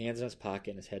with his hands in his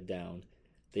pocket and his head down.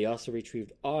 They also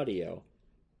retrieved audio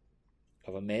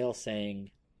of a male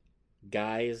saying,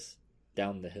 "Guys,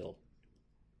 down the hill."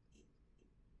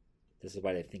 This is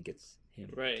why they think it's him.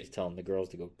 Right. He's telling the girls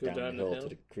to go down the hill to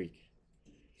the creek.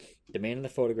 The man in the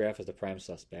photograph is the prime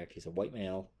suspect. He's a white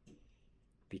male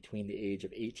between the age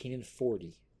of 18 and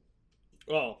 40.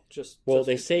 Oh,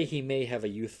 they say he may have a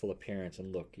youthful appearance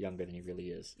and look younger than he really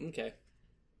is. Okay.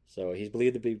 So he's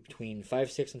believed to be between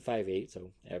 5'6" and 5'8",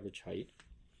 so average height.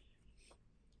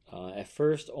 At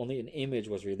first, only an image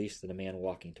was released of the man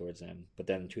walking towards them, but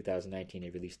then in 2019 they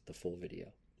released the full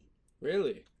video.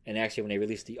 Really? And actually, when they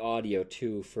released the audio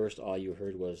too, first all you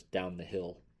heard was down the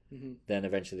hill. Mm-hmm. Then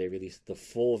eventually they released the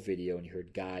full video and you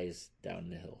heard guys down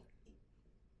the hill.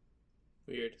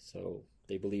 Weird. So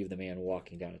they believe the man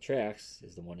walking down the tracks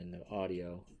is the one in the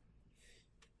audio.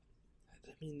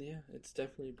 I mean, yeah, it's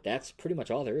definitely... That's pretty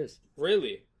much all there is.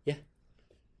 Really? Yeah.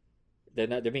 They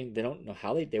don't know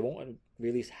how they won't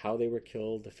release how they were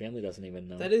killed. The family doesn't even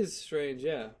know. That is strange,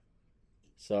 yeah.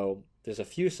 So there's a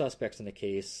few suspects in the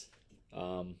case.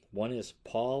 One is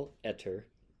Paul Etter.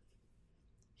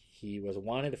 He was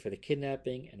wanted for the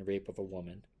kidnapping and rape of a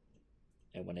woman.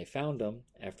 And when they found him,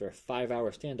 after a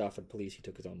 5-hour standoff with police, he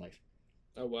took his own life.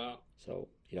 Oh, wow. So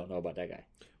you don't know about that guy.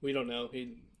 We don't know.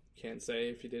 He can't say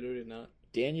if he did or did not.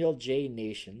 Daniel J.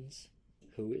 Nations,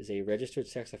 who is a registered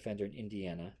sex offender in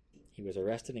Indiana. He was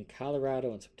arrested in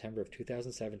Colorado in September of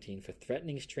 2017 for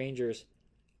threatening strangers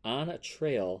on a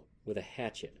trail with a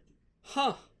hatchet.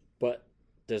 Huh. But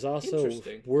there's also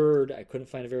word, I couldn't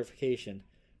find a verification,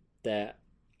 that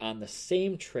on the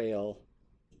same trail,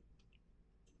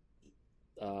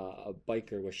 a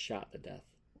biker was shot to death.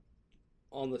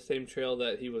 On the same trail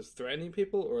that he was threatening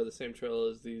people, or the same trail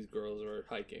as these girls were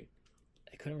hiking?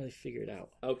 I couldn't really figure it out.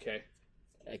 Okay.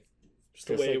 Just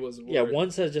the way it was worded. Yeah,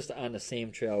 one says just on the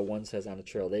same trail, one says on the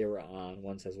trail they were on,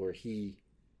 one says where he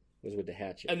was with the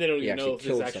hatchet. And they don't even know if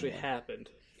this actually happened.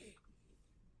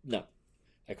 No.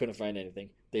 I couldn't find anything.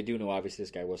 They do know, obviously,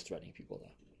 this guy was threatening people,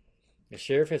 though. The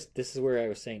sheriff has... This is where I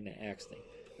was saying the axe thing.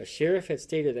 A sheriff had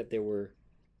stated that there were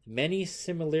many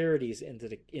similarities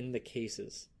in the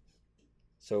cases.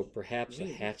 So perhaps a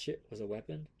hatchet was a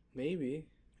weapon? Maybe.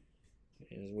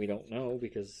 And we don't know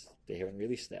because they haven't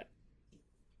released that.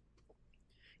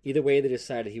 Either way, they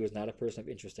decided he was not a person of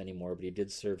interest anymore, but he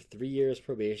did serve 3 years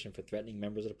probation for threatening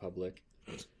members of the public.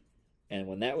 And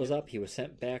when that was up, he was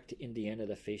sent back to Indiana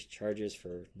to face charges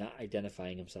for not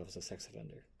identifying himself as a sex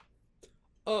offender.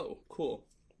 Oh, cool.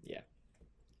 Yeah.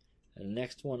 And the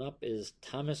next one up is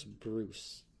Thomas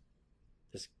Bruce.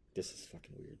 This is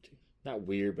fucking weird, too. Not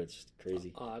weird, but it's just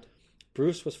crazy. Odd.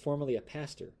 Bruce was formerly a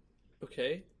pastor.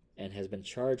 Okay. And has been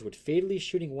charged with fatally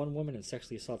shooting one woman and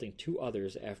sexually assaulting 2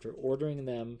 others after ordering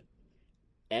them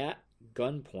at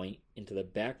gunpoint into the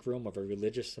back room of a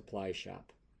religious supply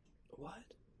shop. What?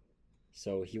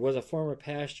 So he was a former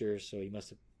pastor, so he must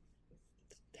have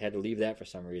had to leave that for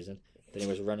some reason. Then he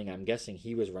was running, I'm guessing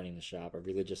he was running the shop, a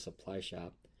religious supply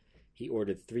shop. He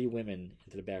ordered 3 women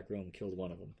into the back room, killed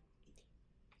one of them.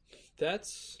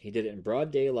 He did it in broad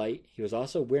daylight. He was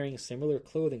also wearing similar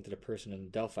clothing to the person in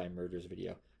the Delphi murders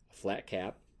video. A flat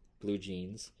cap, blue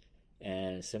jeans,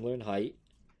 and similar in height.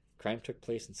 Crime took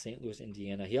place in St. Louis,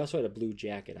 Indiana. He also had a blue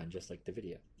jacket on, just like the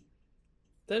video.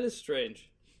 That is strange.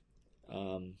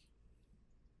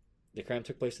 The crime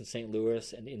took place in St.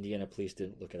 Louis, and Indiana police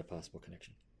didn't look at a possible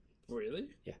connection. Really?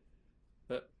 Yeah.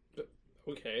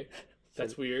 Okay.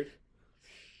 That's weird.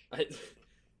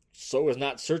 So is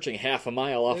not searching half a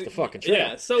mile off the fucking trail.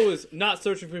 Yeah, so is not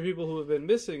searching for people who have been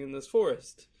missing in this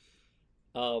forest.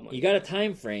 You got a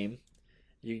time frame.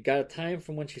 You got a time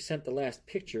from when she sent the last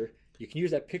picture. You can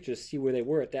use that picture to see where they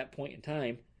were at that point in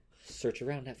time. Search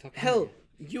around that fucking area.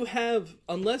 You have,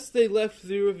 unless they left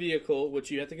through a vehicle, which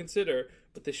you have to consider,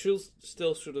 but they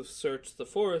still should have searched the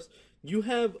forest. You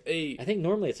have I think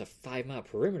normally it's a 5-mile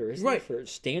perimeter, isn't it? For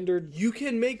standard. You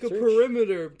can make a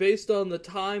perimeter based on the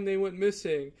time they went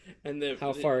missing and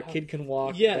how far a kid can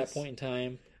walk at that point in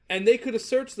time. And they could have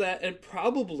searched that and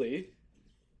probably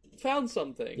found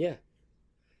something. Yeah.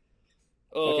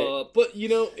 Okay. But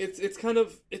it's kind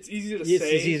of easy to say.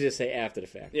 It's easy to say after the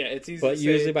fact. Yeah, it's easy. But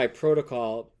usually by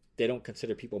protocol, they don't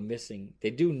consider people missing.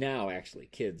 They do now, actually,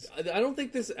 kids. I don't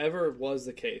think this ever was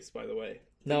the case, by the way.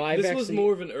 No, this was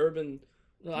more of an urban.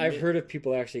 No, I've heard of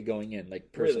people actually going in,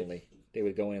 like personally. Really? They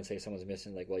would go in and say someone's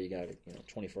missing. Like, well, you got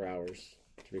 24 hours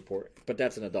to report. But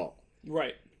that's an adult,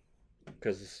 right?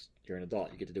 Because you're an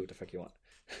adult, you get to do what the fuck you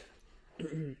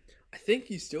want. I think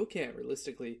you still can't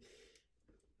realistically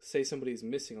say somebody's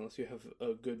missing unless you have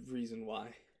a good reason why.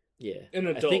 Yeah, an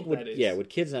adult. That is. Yeah, with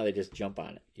kids now they just jump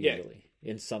on it usually.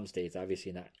 Yeah. In some states,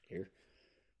 obviously not here.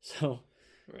 So,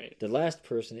 right. The last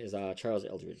person is Charles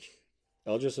Eldridge.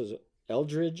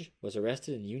 Eldridge was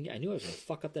arrested in Union. I knew I was going to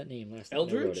fuck up that name last time.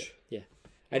 Eldridge? Yeah.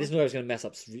 I just knew I was going to mess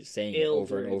up saying it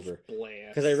over and over.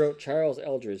 Because I wrote Charles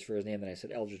Eldridge for his name, and I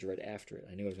said Eldridge right after it.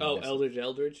 I knew I was going to mess up.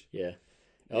 Eldridge? Yeah.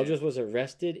 Eldridge was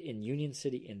arrested in Union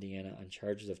City, Indiana, on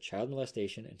charges of child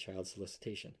molestation and child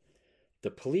solicitation. The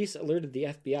police alerted the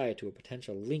FBI to a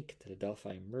potential link to the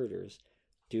Delphi murders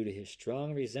due to his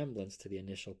strong resemblance to the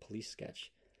initial police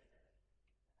sketch.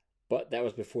 But that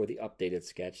was before the updated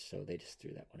sketch, so they just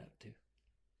threw that one out too.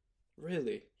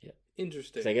 Really? Yeah.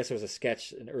 Interesting. Because I guess it was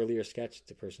an earlier sketch.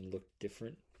 The person looked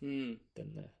different than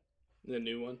the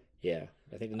new one. Yeah,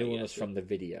 I think the new one was from the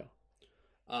video.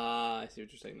 I see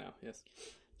what you're saying now. Yes.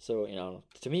 So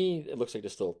to me, it looks like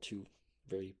there's still two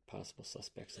very possible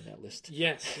suspects in that list.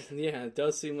 Yes, yeah, it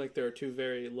does seem like there are two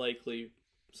very likely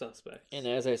suspects. And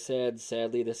as I said,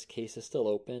 sadly, this case is still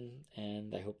open,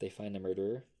 and I hope they find the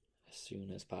murderer as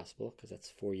soon as possible, because that's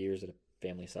 4 years of the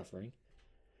family suffering.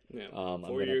 Yeah,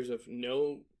 4 years of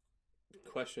no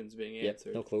questions being answered.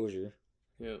 Yep, no closure.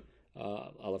 Yeah.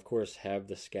 I'll, of course, have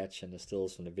the sketch and the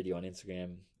stills from the video on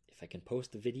Instagram. If I can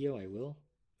post the video, I will.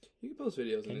 You can post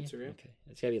videos on Instagram. Okay.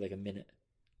 It's got to be like a minute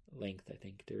length, I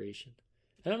think, duration.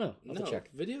 I don't know. I'll have to check.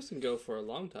 Videos can go for a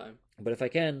long time. But if I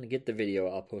can get the video,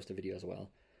 I'll post the video as well.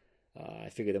 I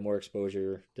figure the more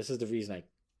exposure... This is the reason I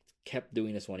kept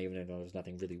doing this one, even though there was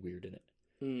nothing really weird in it.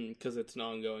 Because it's an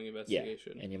ongoing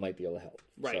investigation. Yeah, and you might be able to help.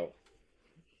 Right. So,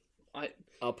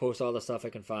 I'll post all the stuff I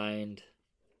can find.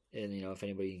 And, if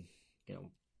anybody...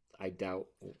 I doubt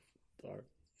our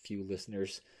few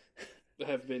listeners...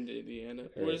 have been to Indiana.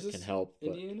 Or can help.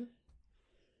 Indiana?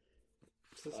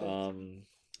 Now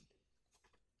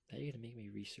you're going to make me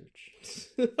research.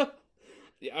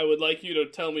 Yeah, I would like you to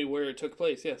tell me where it took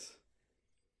place, yes.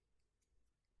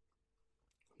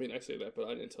 I mean, I say that, but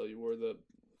I didn't tell you where the...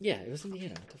 Yeah, it was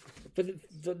Indiana. But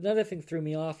another thing threw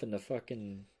me off in the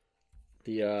fucking...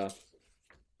 The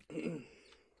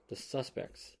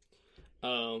suspects.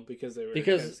 Oh, because they were kind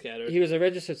of scattered. He was a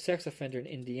registered sex offender in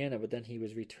Indiana, but then he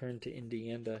was returned to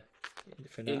Indiana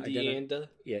for not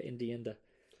Indiana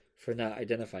for not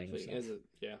identifying himself.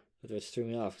 Yeah. Which threw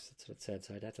me off. That's what it said,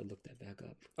 so I'd have to look that back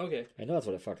up. Okay. I know that's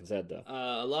what it fucking said, though.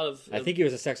 I think he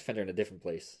was a sex offender in a different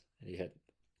place, and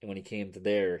when he came to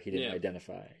there, he didn't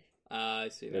identify. I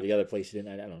see. Or the other place he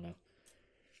didn't. I don't know.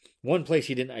 One place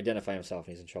he didn't identify himself,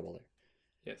 and he's in trouble there.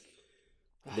 Yes.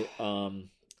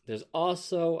 There's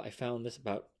also I found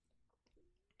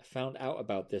out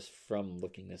about this from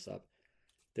looking this up.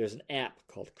 There's an app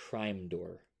called Crime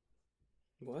Door.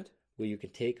 What? Where you can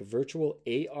take virtual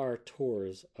AR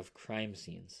tours of crime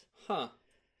scenes. Huh.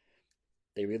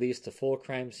 They released a full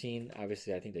crime scene.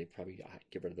 Obviously, I think they probably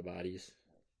get rid of the bodies.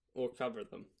 Or cover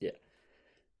them. Yeah.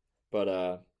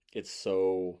 But it's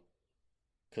so...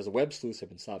 Because the web sleuths have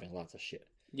been solving lots of shit.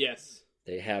 Yes.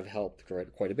 They have helped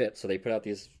quite a bit. So they put out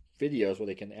these videos where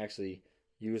they can actually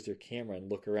use their camera and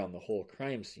look around the whole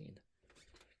crime scene.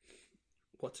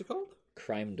 What's it called?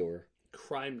 Crime Door.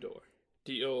 Crime Door.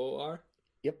 DOOR?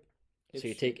 Yep. So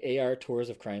you take AR tours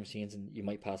of crime scenes and you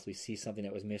might possibly see something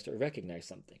that was missed or recognize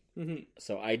something. Mm-hmm.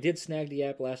 So I did snag the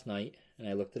app last night and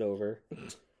I looked it over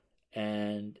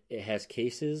and it has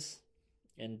cases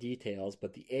and details,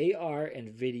 but the AR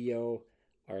and video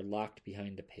are locked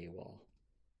behind a paywall.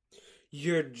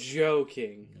 You're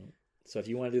joking. Nope. So if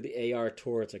you want to do the AR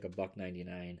tour, it's like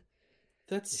 $1.99.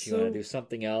 If you want to do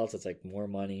something else, it's like more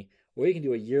money. Or you can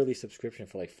do a yearly subscription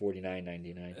for like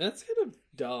 $49.99. That's kind of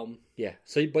dumb. Yeah.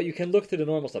 But you can look through the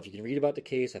normal stuff. You can read about the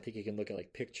case. I think you can look at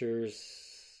like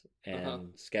pictures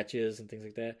and sketches and things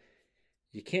like that.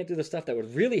 You can't do the stuff that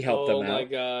would really help them out. Oh my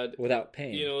god! Without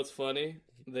paying. You know what's funny?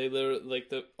 They literally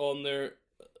on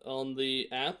the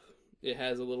app. It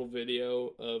has a little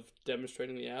video of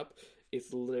demonstrating the app.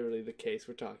 It's literally the case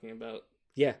we're talking about.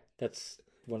 Yeah, that's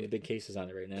one of the big cases on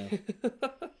it right now.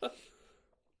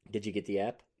 Did you get the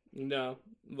app? No,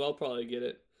 well, I'll probably get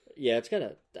it. Yeah, it's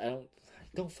got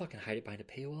don't fucking hide it behind a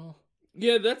paywall.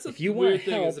 Yeah, that's if you want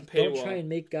help, don't try and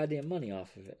make goddamn money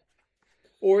off of it.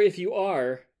 Or if you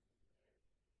are,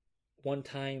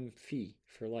 one-time fee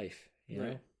for life. You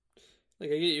know? Like,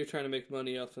 I get you trying to make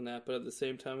money off of that, but at the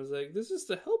same time, it's like, this is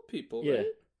to help people, right?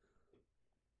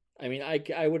 I mean,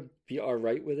 I would be all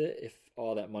right with it if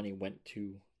all that money went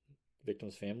to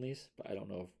victims' families, but I don't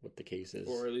know what the case is.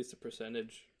 Or at least a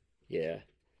percentage. Yeah.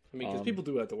 I mean, because people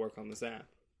do have to work on this app.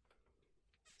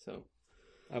 So.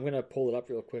 I'm going to pull it up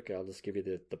real quick. I'll just give you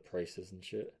the prices and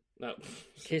shit. No.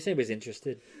 In case anybody's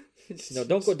interested.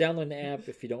 Don't go download the app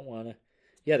if you don't want to.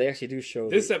 Yeah, they actually do show...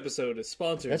 This episode is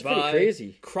sponsored That's by... pretty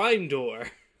crazy. Crime Door.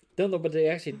 No, but they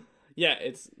actually... Yeah,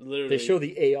 it's literally... They show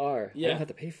the AR. Yeah. I don't have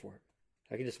to pay for it.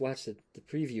 I can just watch the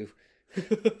preview.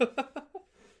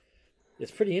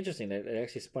 It's pretty interesting. They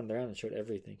actually spun it around and showed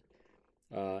everything.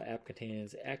 App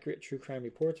contains accurate true crime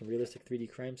reports and realistic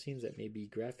 3D crime scenes that may be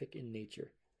graphic in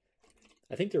nature.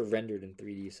 I think they're rendered in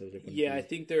 3D, so they're Yeah, I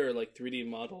think they're like 3D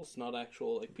models, not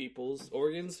actual like people's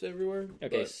organs everywhere.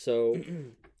 Okay, so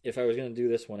if I was gonna do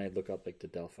this one, I'd look up like the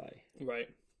Delphi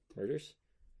murders.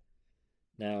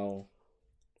 Now,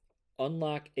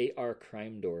 unlock AR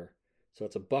crime door. So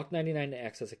it's $1.99 to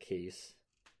access a case,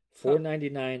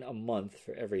 $4.99 a month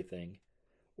for everything,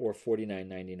 or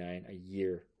 $49.99 a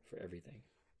year for everything.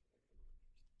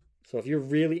 So if you're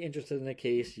really interested in a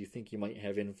case, you think you might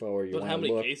have info, or you want to look. But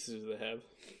how many cases do they have?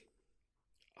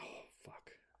 Oh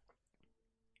fuck!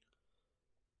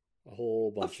 A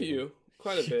whole bunch. A few,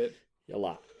 quite a bit. A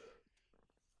lot.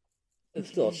 And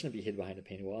still, it shouldn't be hid behind a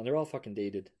painted wall, and they're all fucking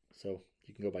dated, so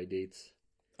you can go by dates.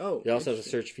 Oh, it also has a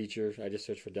search feature. I just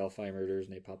searched for Delphi murders,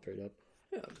 and they pop right up.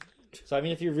 Yeah. So I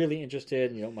mean, if you're really interested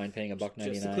and you don't mind paying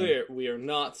 $1.99, just to clear, we are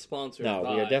not sponsored. No,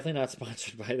 by... we are definitely not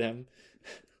sponsored by them.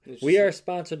 We are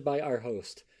sponsored by our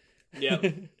host. Yeah.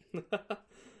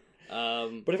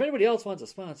 But if anybody else wants to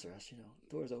sponsor us,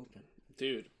 doors open.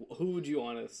 Dude, who would you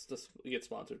want us to get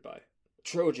sponsored by?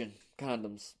 Trojan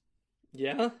condoms.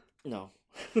 Yeah? No.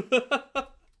 Who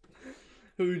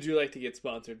would you like to get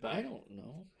sponsored by? I don't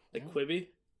know. Like Quibi?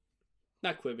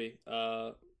 Not Quibi.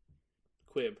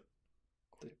 Quib.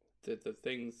 The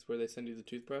things where they send you the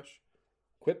toothbrush.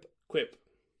 Quip.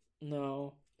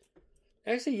 No.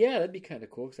 Actually, yeah, that'd be kind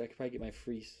of cool because I could probably get my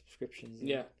free subscriptions.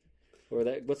 Yeah. Or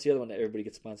what's the other one that everybody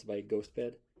gets sponsored by? Ghost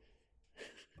Bed.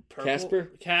 Purple?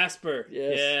 Casper.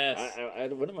 Yes. I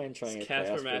wouldn't mind trying it.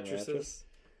 Casper mattresses.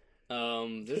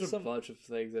 There's a bunch of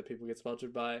things that people get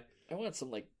sponsored by. I want some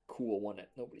like cool one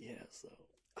that nobody has though.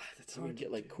 That's hard to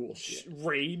get like cool shit.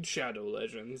 Raid Shadow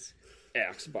Legends.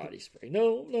 Axe body spray.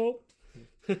 No.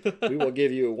 We will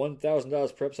give you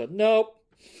 $1,000 per episode. Nope.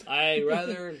 I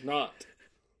rather not.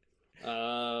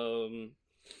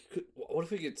 What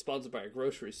if we get sponsored by a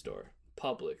grocery store?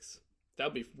 Publix.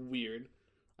 That'd be weird.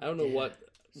 I don't know what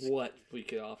we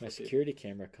could offer. My security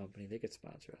camera company, they could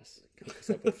sponsor us. Hook us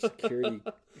up with security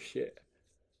shit.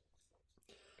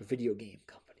 Video game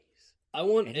companies.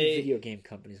 Video game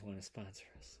companies want to sponsor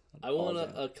us. I want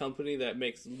a company that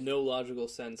makes no logical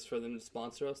sense for them to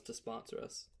sponsor us.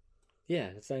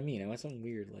 Yeah, that's what I mean. I want something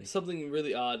weird, like something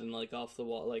really odd and like off the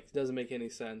wall, like doesn't make any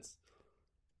sense.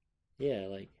 Yeah,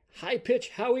 like High Pitch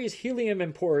Howie's Helium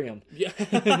Emporium. Yeah.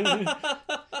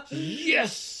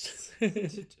 Yes.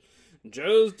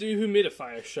 Joe's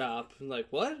Dehumidifier Shop. I'm like,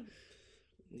 what?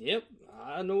 Yep,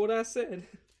 I know what I said.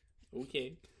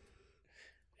 Okay.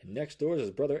 And next door is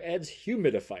his brother Ed's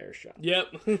Humidifier Shop. Yep.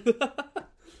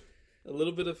 A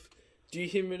little bit of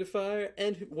dehumidifier,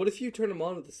 and what if you turn them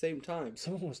on at the same time?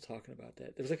 Someone was talking about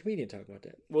that. There was a comedian talking about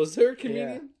that. Was there a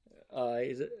comedian? Yeah.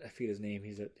 I forget his name.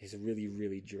 He's a really,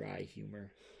 really dry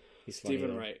humor. He's funny.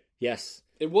 Stephen Wright. Yes.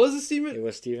 It was Stephen? It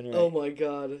was Stephen Wright. Oh my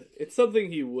god. It's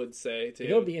something he would say, too.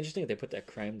 You know what would be interesting if they put that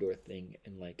crime door thing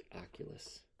in, like,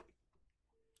 Oculus.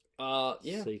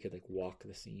 Yeah. So you could, like, walk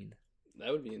the scene.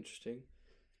 That would be interesting.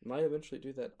 Might eventually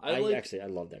do that. I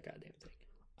love that goddamn thing.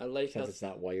 I like Since it's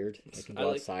not wired. I can go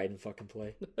outside and fucking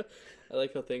play. I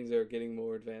like how things are getting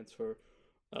more advanced for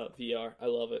VR. I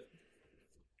love it.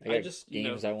 I got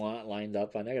games I want lined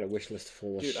up on. I got a wish list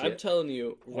full of shit. Dude, I'm telling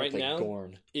you right now,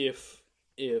 Gorn. if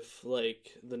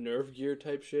like the Nerve Gear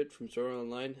type shit from Sword Art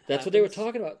Online That's what they were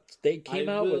talking about. They came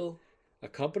out with a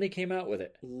company came out with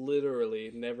it. Literally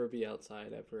never be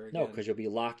outside ever again. No, because you'll be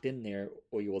locked in there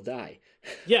or you will die.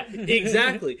 Yeah,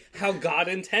 exactly. How God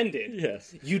intended.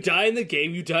 Yes. You die in the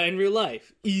game, you die in real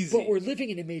life. Easy. But we're living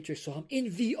in a Matrix, so I'm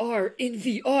in VR.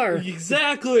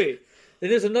 Exactly. And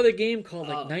there's another game called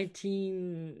like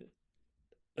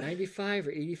 1995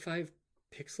 or 85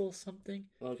 Pixel something.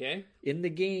 Okay. In the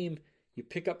game, you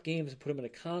pick up games and put them in a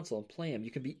console and play them. You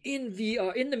can be in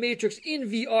VR, in the Matrix, in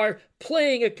VR,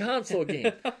 playing a console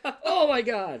game. Oh my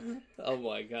god. Oh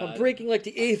my god. I'm breaking like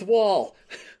the eighth wall.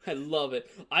 I love it.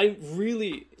 I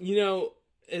really,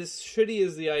 as shitty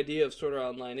as the idea of Sword Art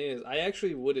Online is, I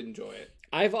actually would enjoy it.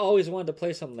 I've always wanted to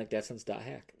play something like that since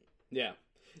 .hack. Yeah.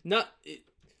 I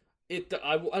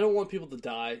don't want people to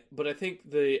die, but I think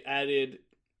the added...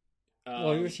 have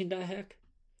you ever seen .hack?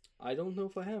 I don't know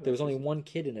if I have. There was only one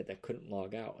kid in it that couldn't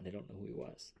log out, and they don't know who he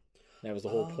was. That was the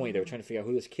whole point. They were trying to figure out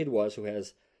who this kid was who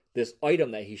has this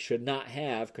item that he should not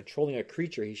have, controlling a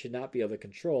creature he should not be able to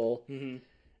control,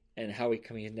 and how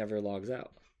he never logs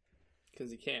out. Because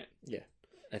he can't. Yeah.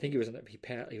 I think he was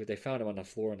they found him on the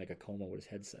floor in like a coma with his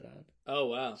headset on. Oh,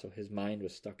 wow. So his mind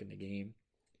was stuck in the game.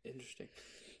 Interesting.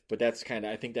 But I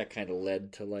think that kind of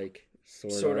led to like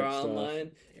Sword Art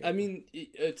Online. Yeah. I mean,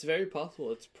 it's very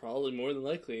possible. It's probably more than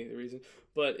likely the reason.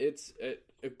 But it's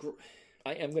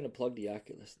I am going to plug the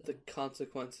Oculus, though. The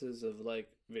consequences of, like,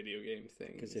 video game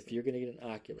things. Because if you're going to get an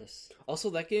Oculus... Also,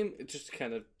 that game, just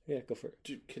kind of... Yeah, go for it.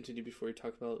 To continue before you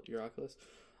talk about your Oculus.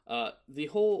 The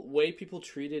whole way people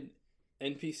treated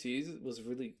NPCs was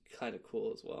really kind of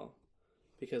cool as well.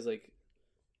 Because, like,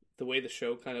 the way the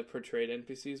show kind of portrayed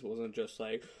NPCs wasn't just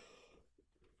like...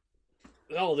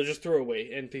 Oh, they're just throwaway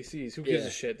NPCs. Who gives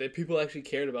a shit? That people actually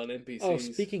cared about NPCs. Oh,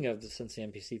 speaking of, since the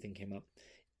NPC thing came up,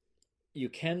 you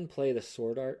can play the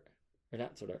Sword Art, or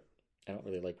not Sword Art. I don't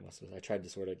really like most of those. I tried the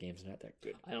Sword Art games, not that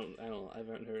good. I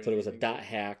haven't heard. So there was a dot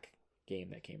hack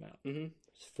game that came out. Mm-hmm.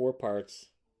 It's 4 parts,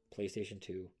 PlayStation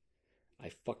 2.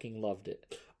 I fucking loved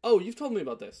it. Oh, you've told me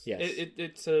about this. Yes.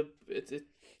 It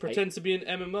pretends to be an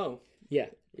MMO. Yeah.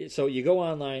 So you go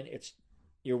online.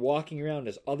 You're walking around.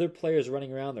 There's other players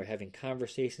running around. They're having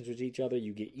conversations with each other.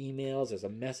 You get emails. There's a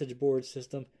message board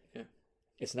system. Yeah.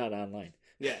 It's not online.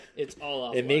 Yeah, it's all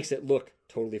offline. It makes it look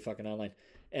totally fucking online.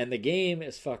 And the game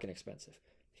is fucking expensive.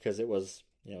 Because it was,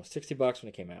 $60 when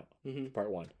it came out. Mm-hmm. For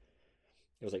part 1.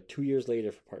 It was like 2 years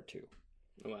later for part 2.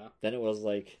 Wow. Then it was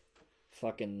like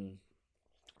fucking...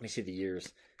 Let me see the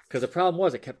years. Because the problem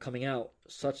was it kept coming out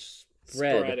such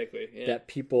sporadically, that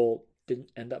people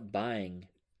didn't end up buying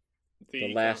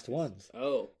the last ones.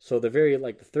 Oh. So the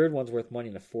the third one's worth money,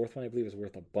 and the fourth one I believe is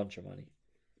worth a bunch of money.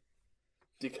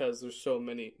 Because there's so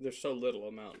little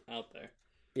amount out there.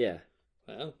 Yeah.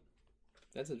 Wow.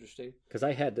 That's interesting. Because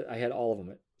I had all of them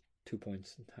at 2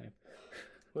 points in time.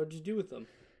 What did you do with them?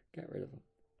 Got rid of them.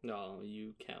 No,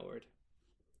 you coward.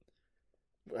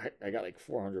 I got like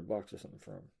 $400 or something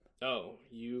for them. Oh,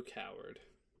 you coward.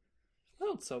 I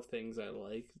don't sell things I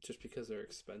like just because they're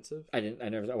expensive. I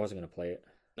wasn't going to play it.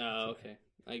 Oh, okay.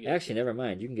 Actually, never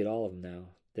mind. You can get all of them now.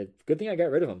 The good thing I got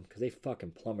rid of them because they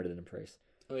fucking plummeted in price.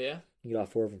 Oh, yeah? You can get all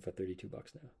 4 of them for $32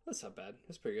 now. That's not bad.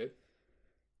 That's pretty good.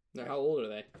 Now, how old are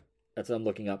they? That's what I'm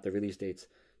looking up, the release dates.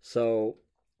 So,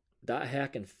 Dot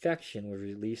Hack Infection was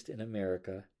released in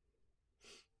America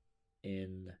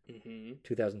in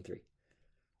 2003.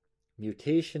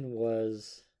 Mutation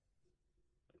was...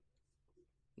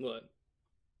 What?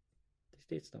 These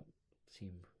dates don't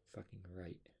seem fucking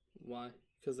right. Why?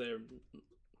 Because they're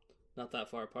not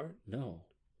that far apart? No.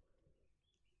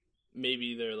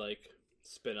 Maybe they're like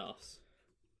spin-offs.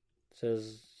 It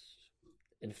says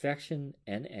Infection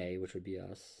NA, which would be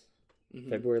us,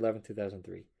 February 11th,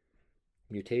 2003.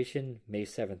 Mutation, May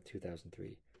 7th,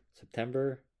 2003.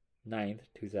 September 9th,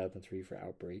 2003 for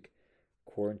Outbreak.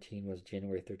 Quarantine was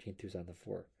January 13th,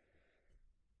 2004.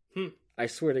 I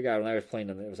swear to God, when I was playing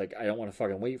them, it was like, I don't want to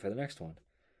fucking wait for the next one.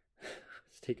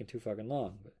 It's taking too fucking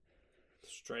long. But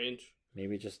strange.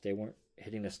 Maybe just they weren't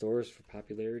hitting the stores for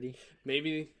popularity.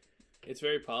 Maybe. It's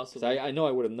very possible. I know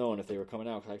I would have known if they were coming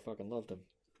out because I fucking loved them.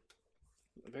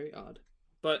 Very odd.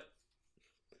 But,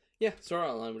 yeah, Sword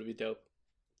Art Online would be dope.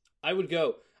 I would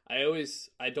go.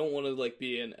 I don't want to like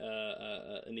be an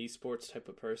esports type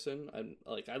of person.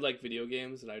 I like video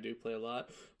games and I do play a lot,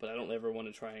 but I don't ever want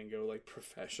to try and go like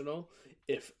professional.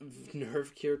 If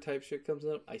Nerve Cure type shit comes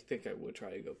up, I think I would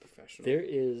try to go professional. There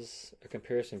is a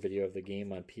comparison video of the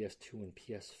game on PS2 and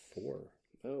PS4.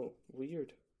 Oh,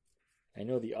 weird. I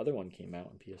know the other one came out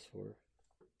on PS4.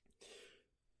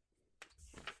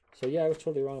 So yeah, I was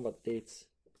totally wrong about the dates.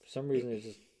 For some reason, it's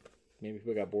just maybe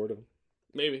people got bored of them.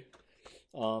 Maybe.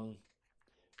 What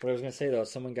I was gonna say though,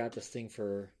 someone got this thing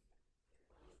for,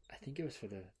 I think it was for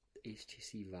the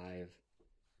HTC Vive.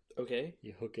 Okay.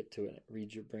 You hook it to it, and it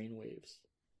reads your brain waves,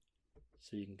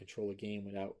 so you can control a game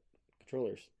without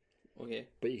controllers. Okay.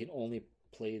 But you can only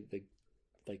play the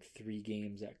 3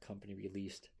 games that company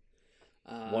released.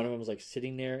 One of them was like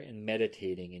sitting there and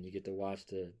meditating, and you get to watch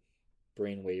the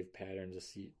brainwave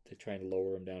patterns to try and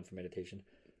lower them down for meditation.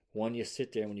 One, you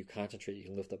sit there and when you concentrate, you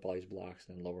can lift up all these blocks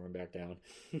and then lower them back down.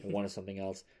 And one is something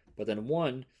else. But then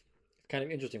one, kind of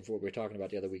interesting for what we were talking about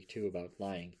the other week too about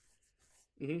lying.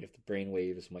 Mm-hmm. If the brain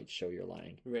waves might show you're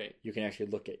lying. Right. You can actually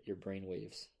look at your brain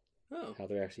waves. Oh. How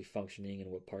they're actually functioning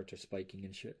and what parts are spiking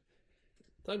and shit.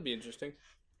 That'd be interesting.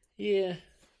 Yeah.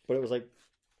 But it was like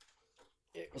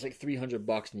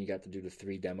 $300 and you got to do the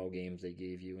 3 demo games they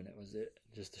gave you and that was it.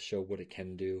 Just to show what it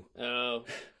can do. Oh.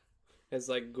 It's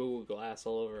like Google Glass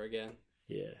all over again.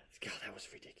 Yeah. God, that was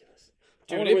ridiculous.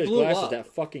 Dude, it blew glasses up. That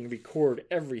fucking record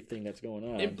everything that's going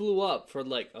on. It blew up for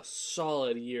like a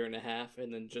solid year and a half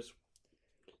and then just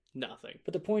nothing.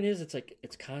 But the point is,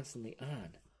 it's constantly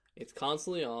on. It's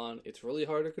constantly on. It's really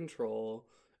hard to control.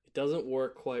 It doesn't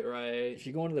work quite right. If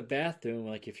you go into the bathroom,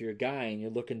 like if you're a guy and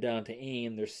you're looking down to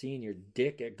aim, they're seeing your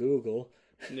dick at Google.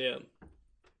 Yeah.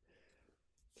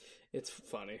 It's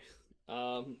funny.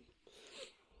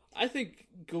 I think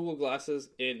Google Glasses,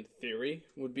 in theory,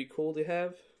 would be cool to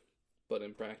have, but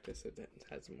in practice, it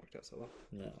hasn't worked out so well.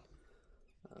 No.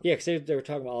 Yeah, because they were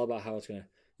talking all about how it's going to...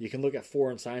 You can look at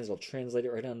foreign signs, it'll translate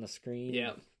it right on the screen.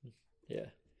 Yeah. Yeah.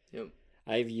 Yep.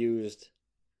 I've used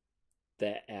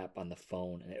that app on the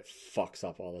phone, and it fucks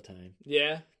up all the time.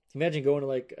 Yeah. Imagine going to,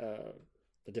 like, a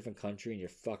different country, and you're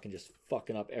just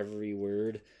fucking up every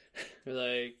word. You're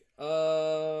like,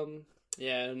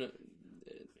 yeah, no,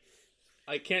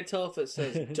 I can't tell if it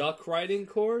says duck riding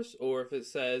course or if it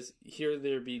says here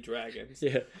there be dragons.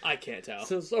 Yeah. I can't tell.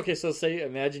 So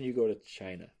imagine you go to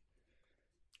China.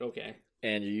 Okay.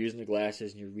 And you're using the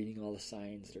glasses and you're reading all the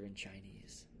signs that are in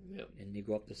Chinese. Yep. And you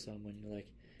go up to someone and you're like,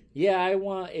 yeah, I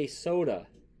want a soda.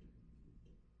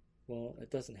 Well,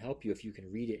 it doesn't help you if you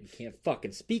can read it and can't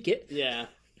fucking speak it. Yeah.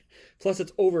 Plus,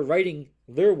 it's overwriting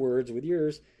their words with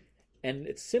yours. And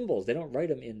it's symbols. They don't write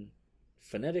them in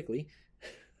phonetically.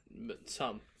 But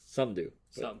some. Some do.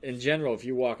 But in general, if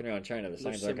you're walking around China, the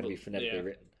signs aren't going to be phonetically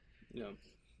written. No.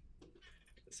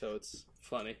 So it's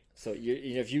funny. So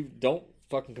if you don't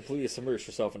fucking completely submerge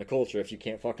yourself in the culture, if you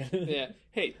can't fucking... Yeah.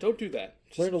 Hey, don't do that.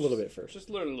 Learn a little bit first. Just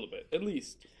learn a little bit. At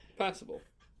least. Passable.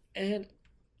 And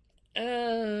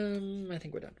I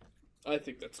think we're done. I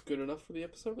think that's good enough for the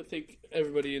episode. I think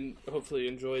everybody hopefully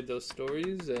enjoyed those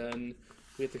stories, and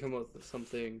we have to come up with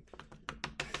something.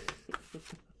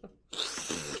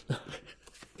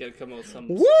 Gotta come up with some.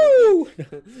 Woo!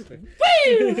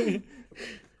 Woo!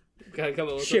 Gotta come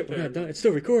up with shit. We're not done. It's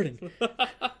still recording. Gotta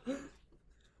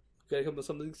come up with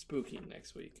something spooky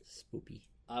next week. Spoopy.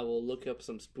 I will look up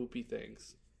some spoopy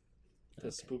things.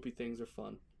 Because spoopy things are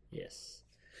fun. Yes.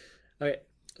 All right.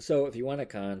 So if you want to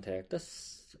contact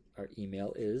us, our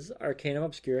email is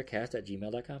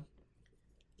arcanumobscuracast@gmail.com.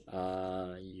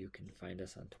 You can find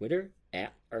us on Twitter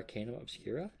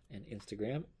 @arcanumobscura and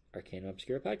Instagram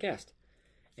arcanumobscurapodcast.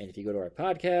 And if you go to our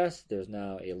podcast, there's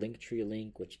now a Linktree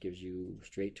link which gives you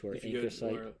straight to our Anchor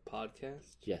site. Our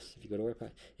podcast? Yes. If you go to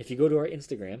our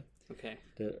Instagram, okay.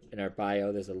 In our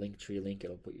bio, there's a Linktree link.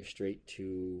 It'll put you straight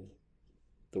to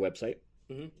the website.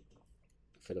 Mm-hmm.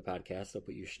 For the podcast, it'll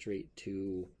put you straight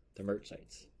to the merch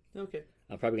sites. Okay.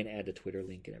 I'm probably going to add the Twitter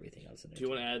link and everything else in there. Do you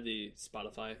want to add the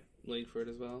Spotify link for it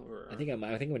as well? Or I think I'm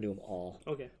going to do them all.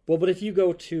 Okay. Well, but if you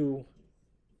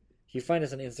find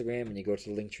us on Instagram and you go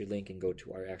to the Linktree link and go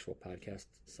to our actual podcast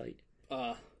site,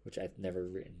 which I've never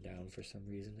written down for some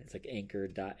reason. It's like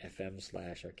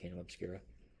anchor.fm/arcanumobscura,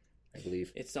 I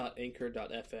believe. It's not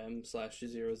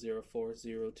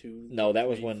anchor.fm/00402. No, that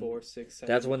was when.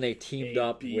 That's when they teamed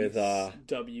up with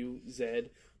WZ.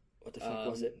 What the fuck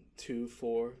was it?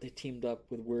 2-4. They teamed up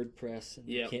with WordPress, and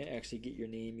you can't actually get your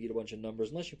name. You get a bunch of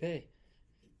numbers unless you pay.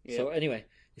 Yep. So anyway,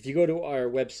 if you go to our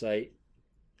website,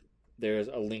 there's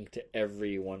a link to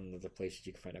every one of the places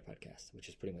you can find our podcast, which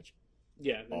is pretty much.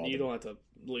 Yeah, and you don't have to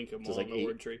link them all on the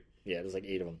word tree. Yeah, there's like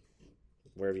 8 of them.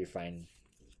 Wherever you find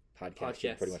podcasts, you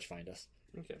can pretty much find us.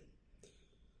 Okay.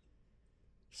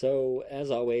 So, as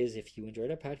always, if you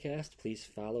enjoyed our podcast, please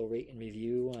follow, rate, and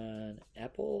review on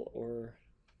Apple, or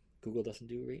Google doesn't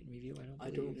do rate and review,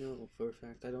 I don't know for a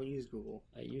fact. I don't use Google.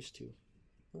 I used to.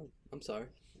 Oh, I'm sorry.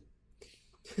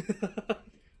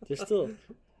 There's still...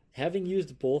 Having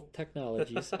used both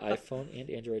technologies, iPhone and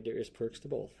Android, there is perks to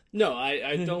both. No,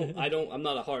 I don't. I'm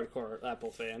not a hardcore Apple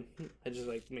fan. I just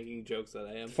like making jokes that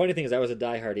I am. The funny thing is, I was a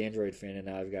diehard Android fan, and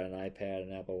now I've got an iPad,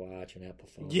 an Apple Watch, an Apple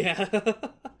phone. Yeah.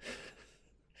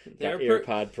 Got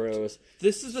AirPod Pros.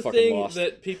 This is the thing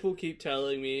that people keep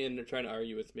telling me, and they're trying to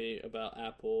argue with me about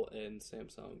Apple and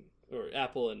Samsung, or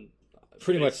Apple and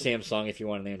pretty much Samsung if you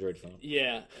want an Android phone.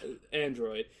 Yeah,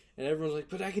 Android. And everyone's like,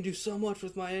 but I can do so much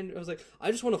with my Android. I was like, I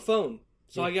just want a phone.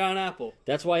 So I got an Apple.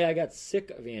 That's why I got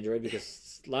sick of Android,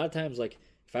 because a lot of times, like,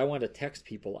 if I wanted to text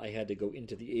people, I had to go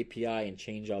into the API and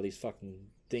change all these fucking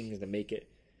things to make it,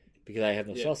 because I have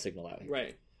no cell signal out here.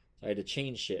 Right. So I had to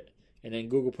change shit. And then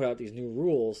Google put out these new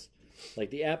rules. Like,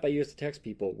 the app I use to text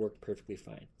people worked perfectly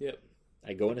fine. Yep.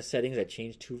 I go into settings, I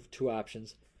change two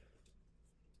options.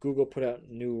 Google put out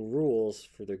new rules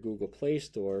for their Google Play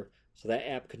Store, so that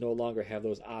app could no longer have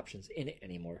those options in it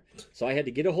anymore. So I had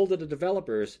to get a hold of the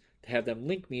developers to have them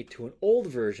link me to an old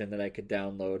version that I could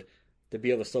download to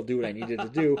be able to still do what I needed to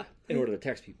do in order to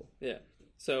text people. Yeah.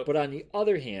 But on the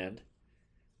other hand,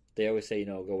 they always say,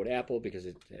 go with Apple because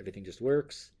everything just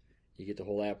works. You get the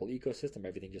whole Apple ecosystem,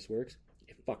 everything just works.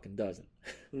 It fucking doesn't.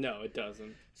 No, it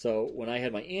doesn't. So when I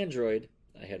had my Android,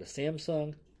 I had a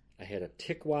Samsung, I had a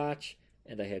TicWatch,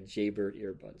 and I had Jaybird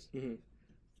earbuds. Mm-hmm.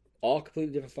 All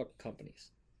completely different fucking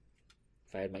companies.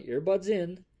 If I had my earbuds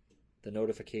in, the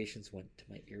notifications went to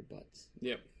my earbuds.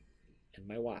 Yep. And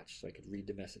my watch, so I could read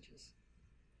the messages.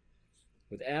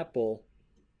 With Apple,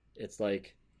 it's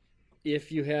like,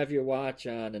 if you have your watch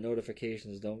on, the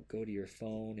notifications don't go to your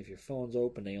phone. If your phone's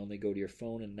open, they only go to your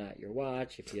phone and not your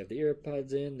watch. If you have the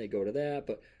AirPods in, they go to that.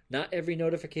 But not every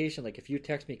notification, like if you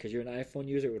text me because you're an iPhone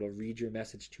user, it'll read your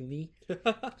message to me.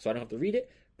 So I don't have to read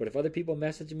it. But if other people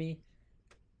message me,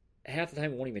 half the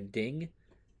time it won't even ding.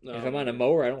 No, if I'm on a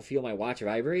mower, I don't feel my watch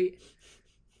vibrate.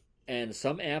 And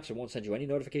some apps, it won't send you any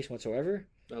notification whatsoever.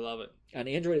 I love it. On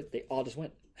Android, they all just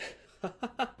went.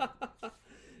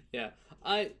 Yeah.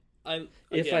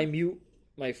 If I mute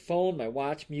my phone, my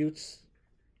watch mutes.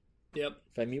 Yep.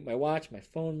 If I mute my watch, my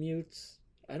phone mutes.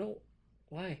 I don't.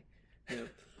 Why? Yep.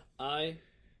 I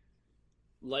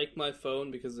like my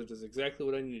phone because it is exactly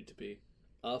what I need it to be.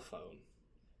 A phone.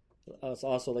 It's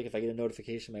also like if I get a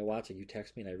notification on my watch and you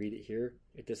text me and I read it here,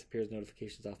 it disappears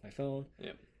notifications off my phone.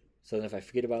 Yep. So then if I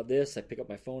forget about this, I pick up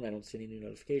my phone, I don't see any new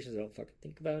notifications, I don't fucking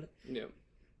think about it. Yep.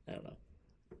 I don't know.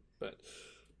 But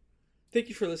thank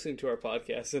you for listening to our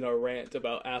podcast and our rant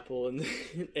about Apple and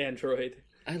Android.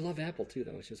 I love Apple too,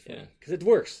 though. It's just funny. Because it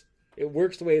works. It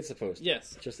works the way it's supposed to.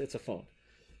 Yes. It's a phone.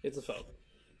 It's a phone.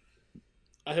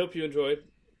 I hope you enjoyed.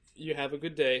 You have a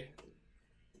good day.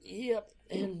 Yep.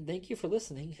 And thank you for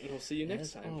listening. And we'll see you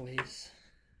next time. As always.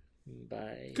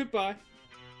 Bye. Goodbye.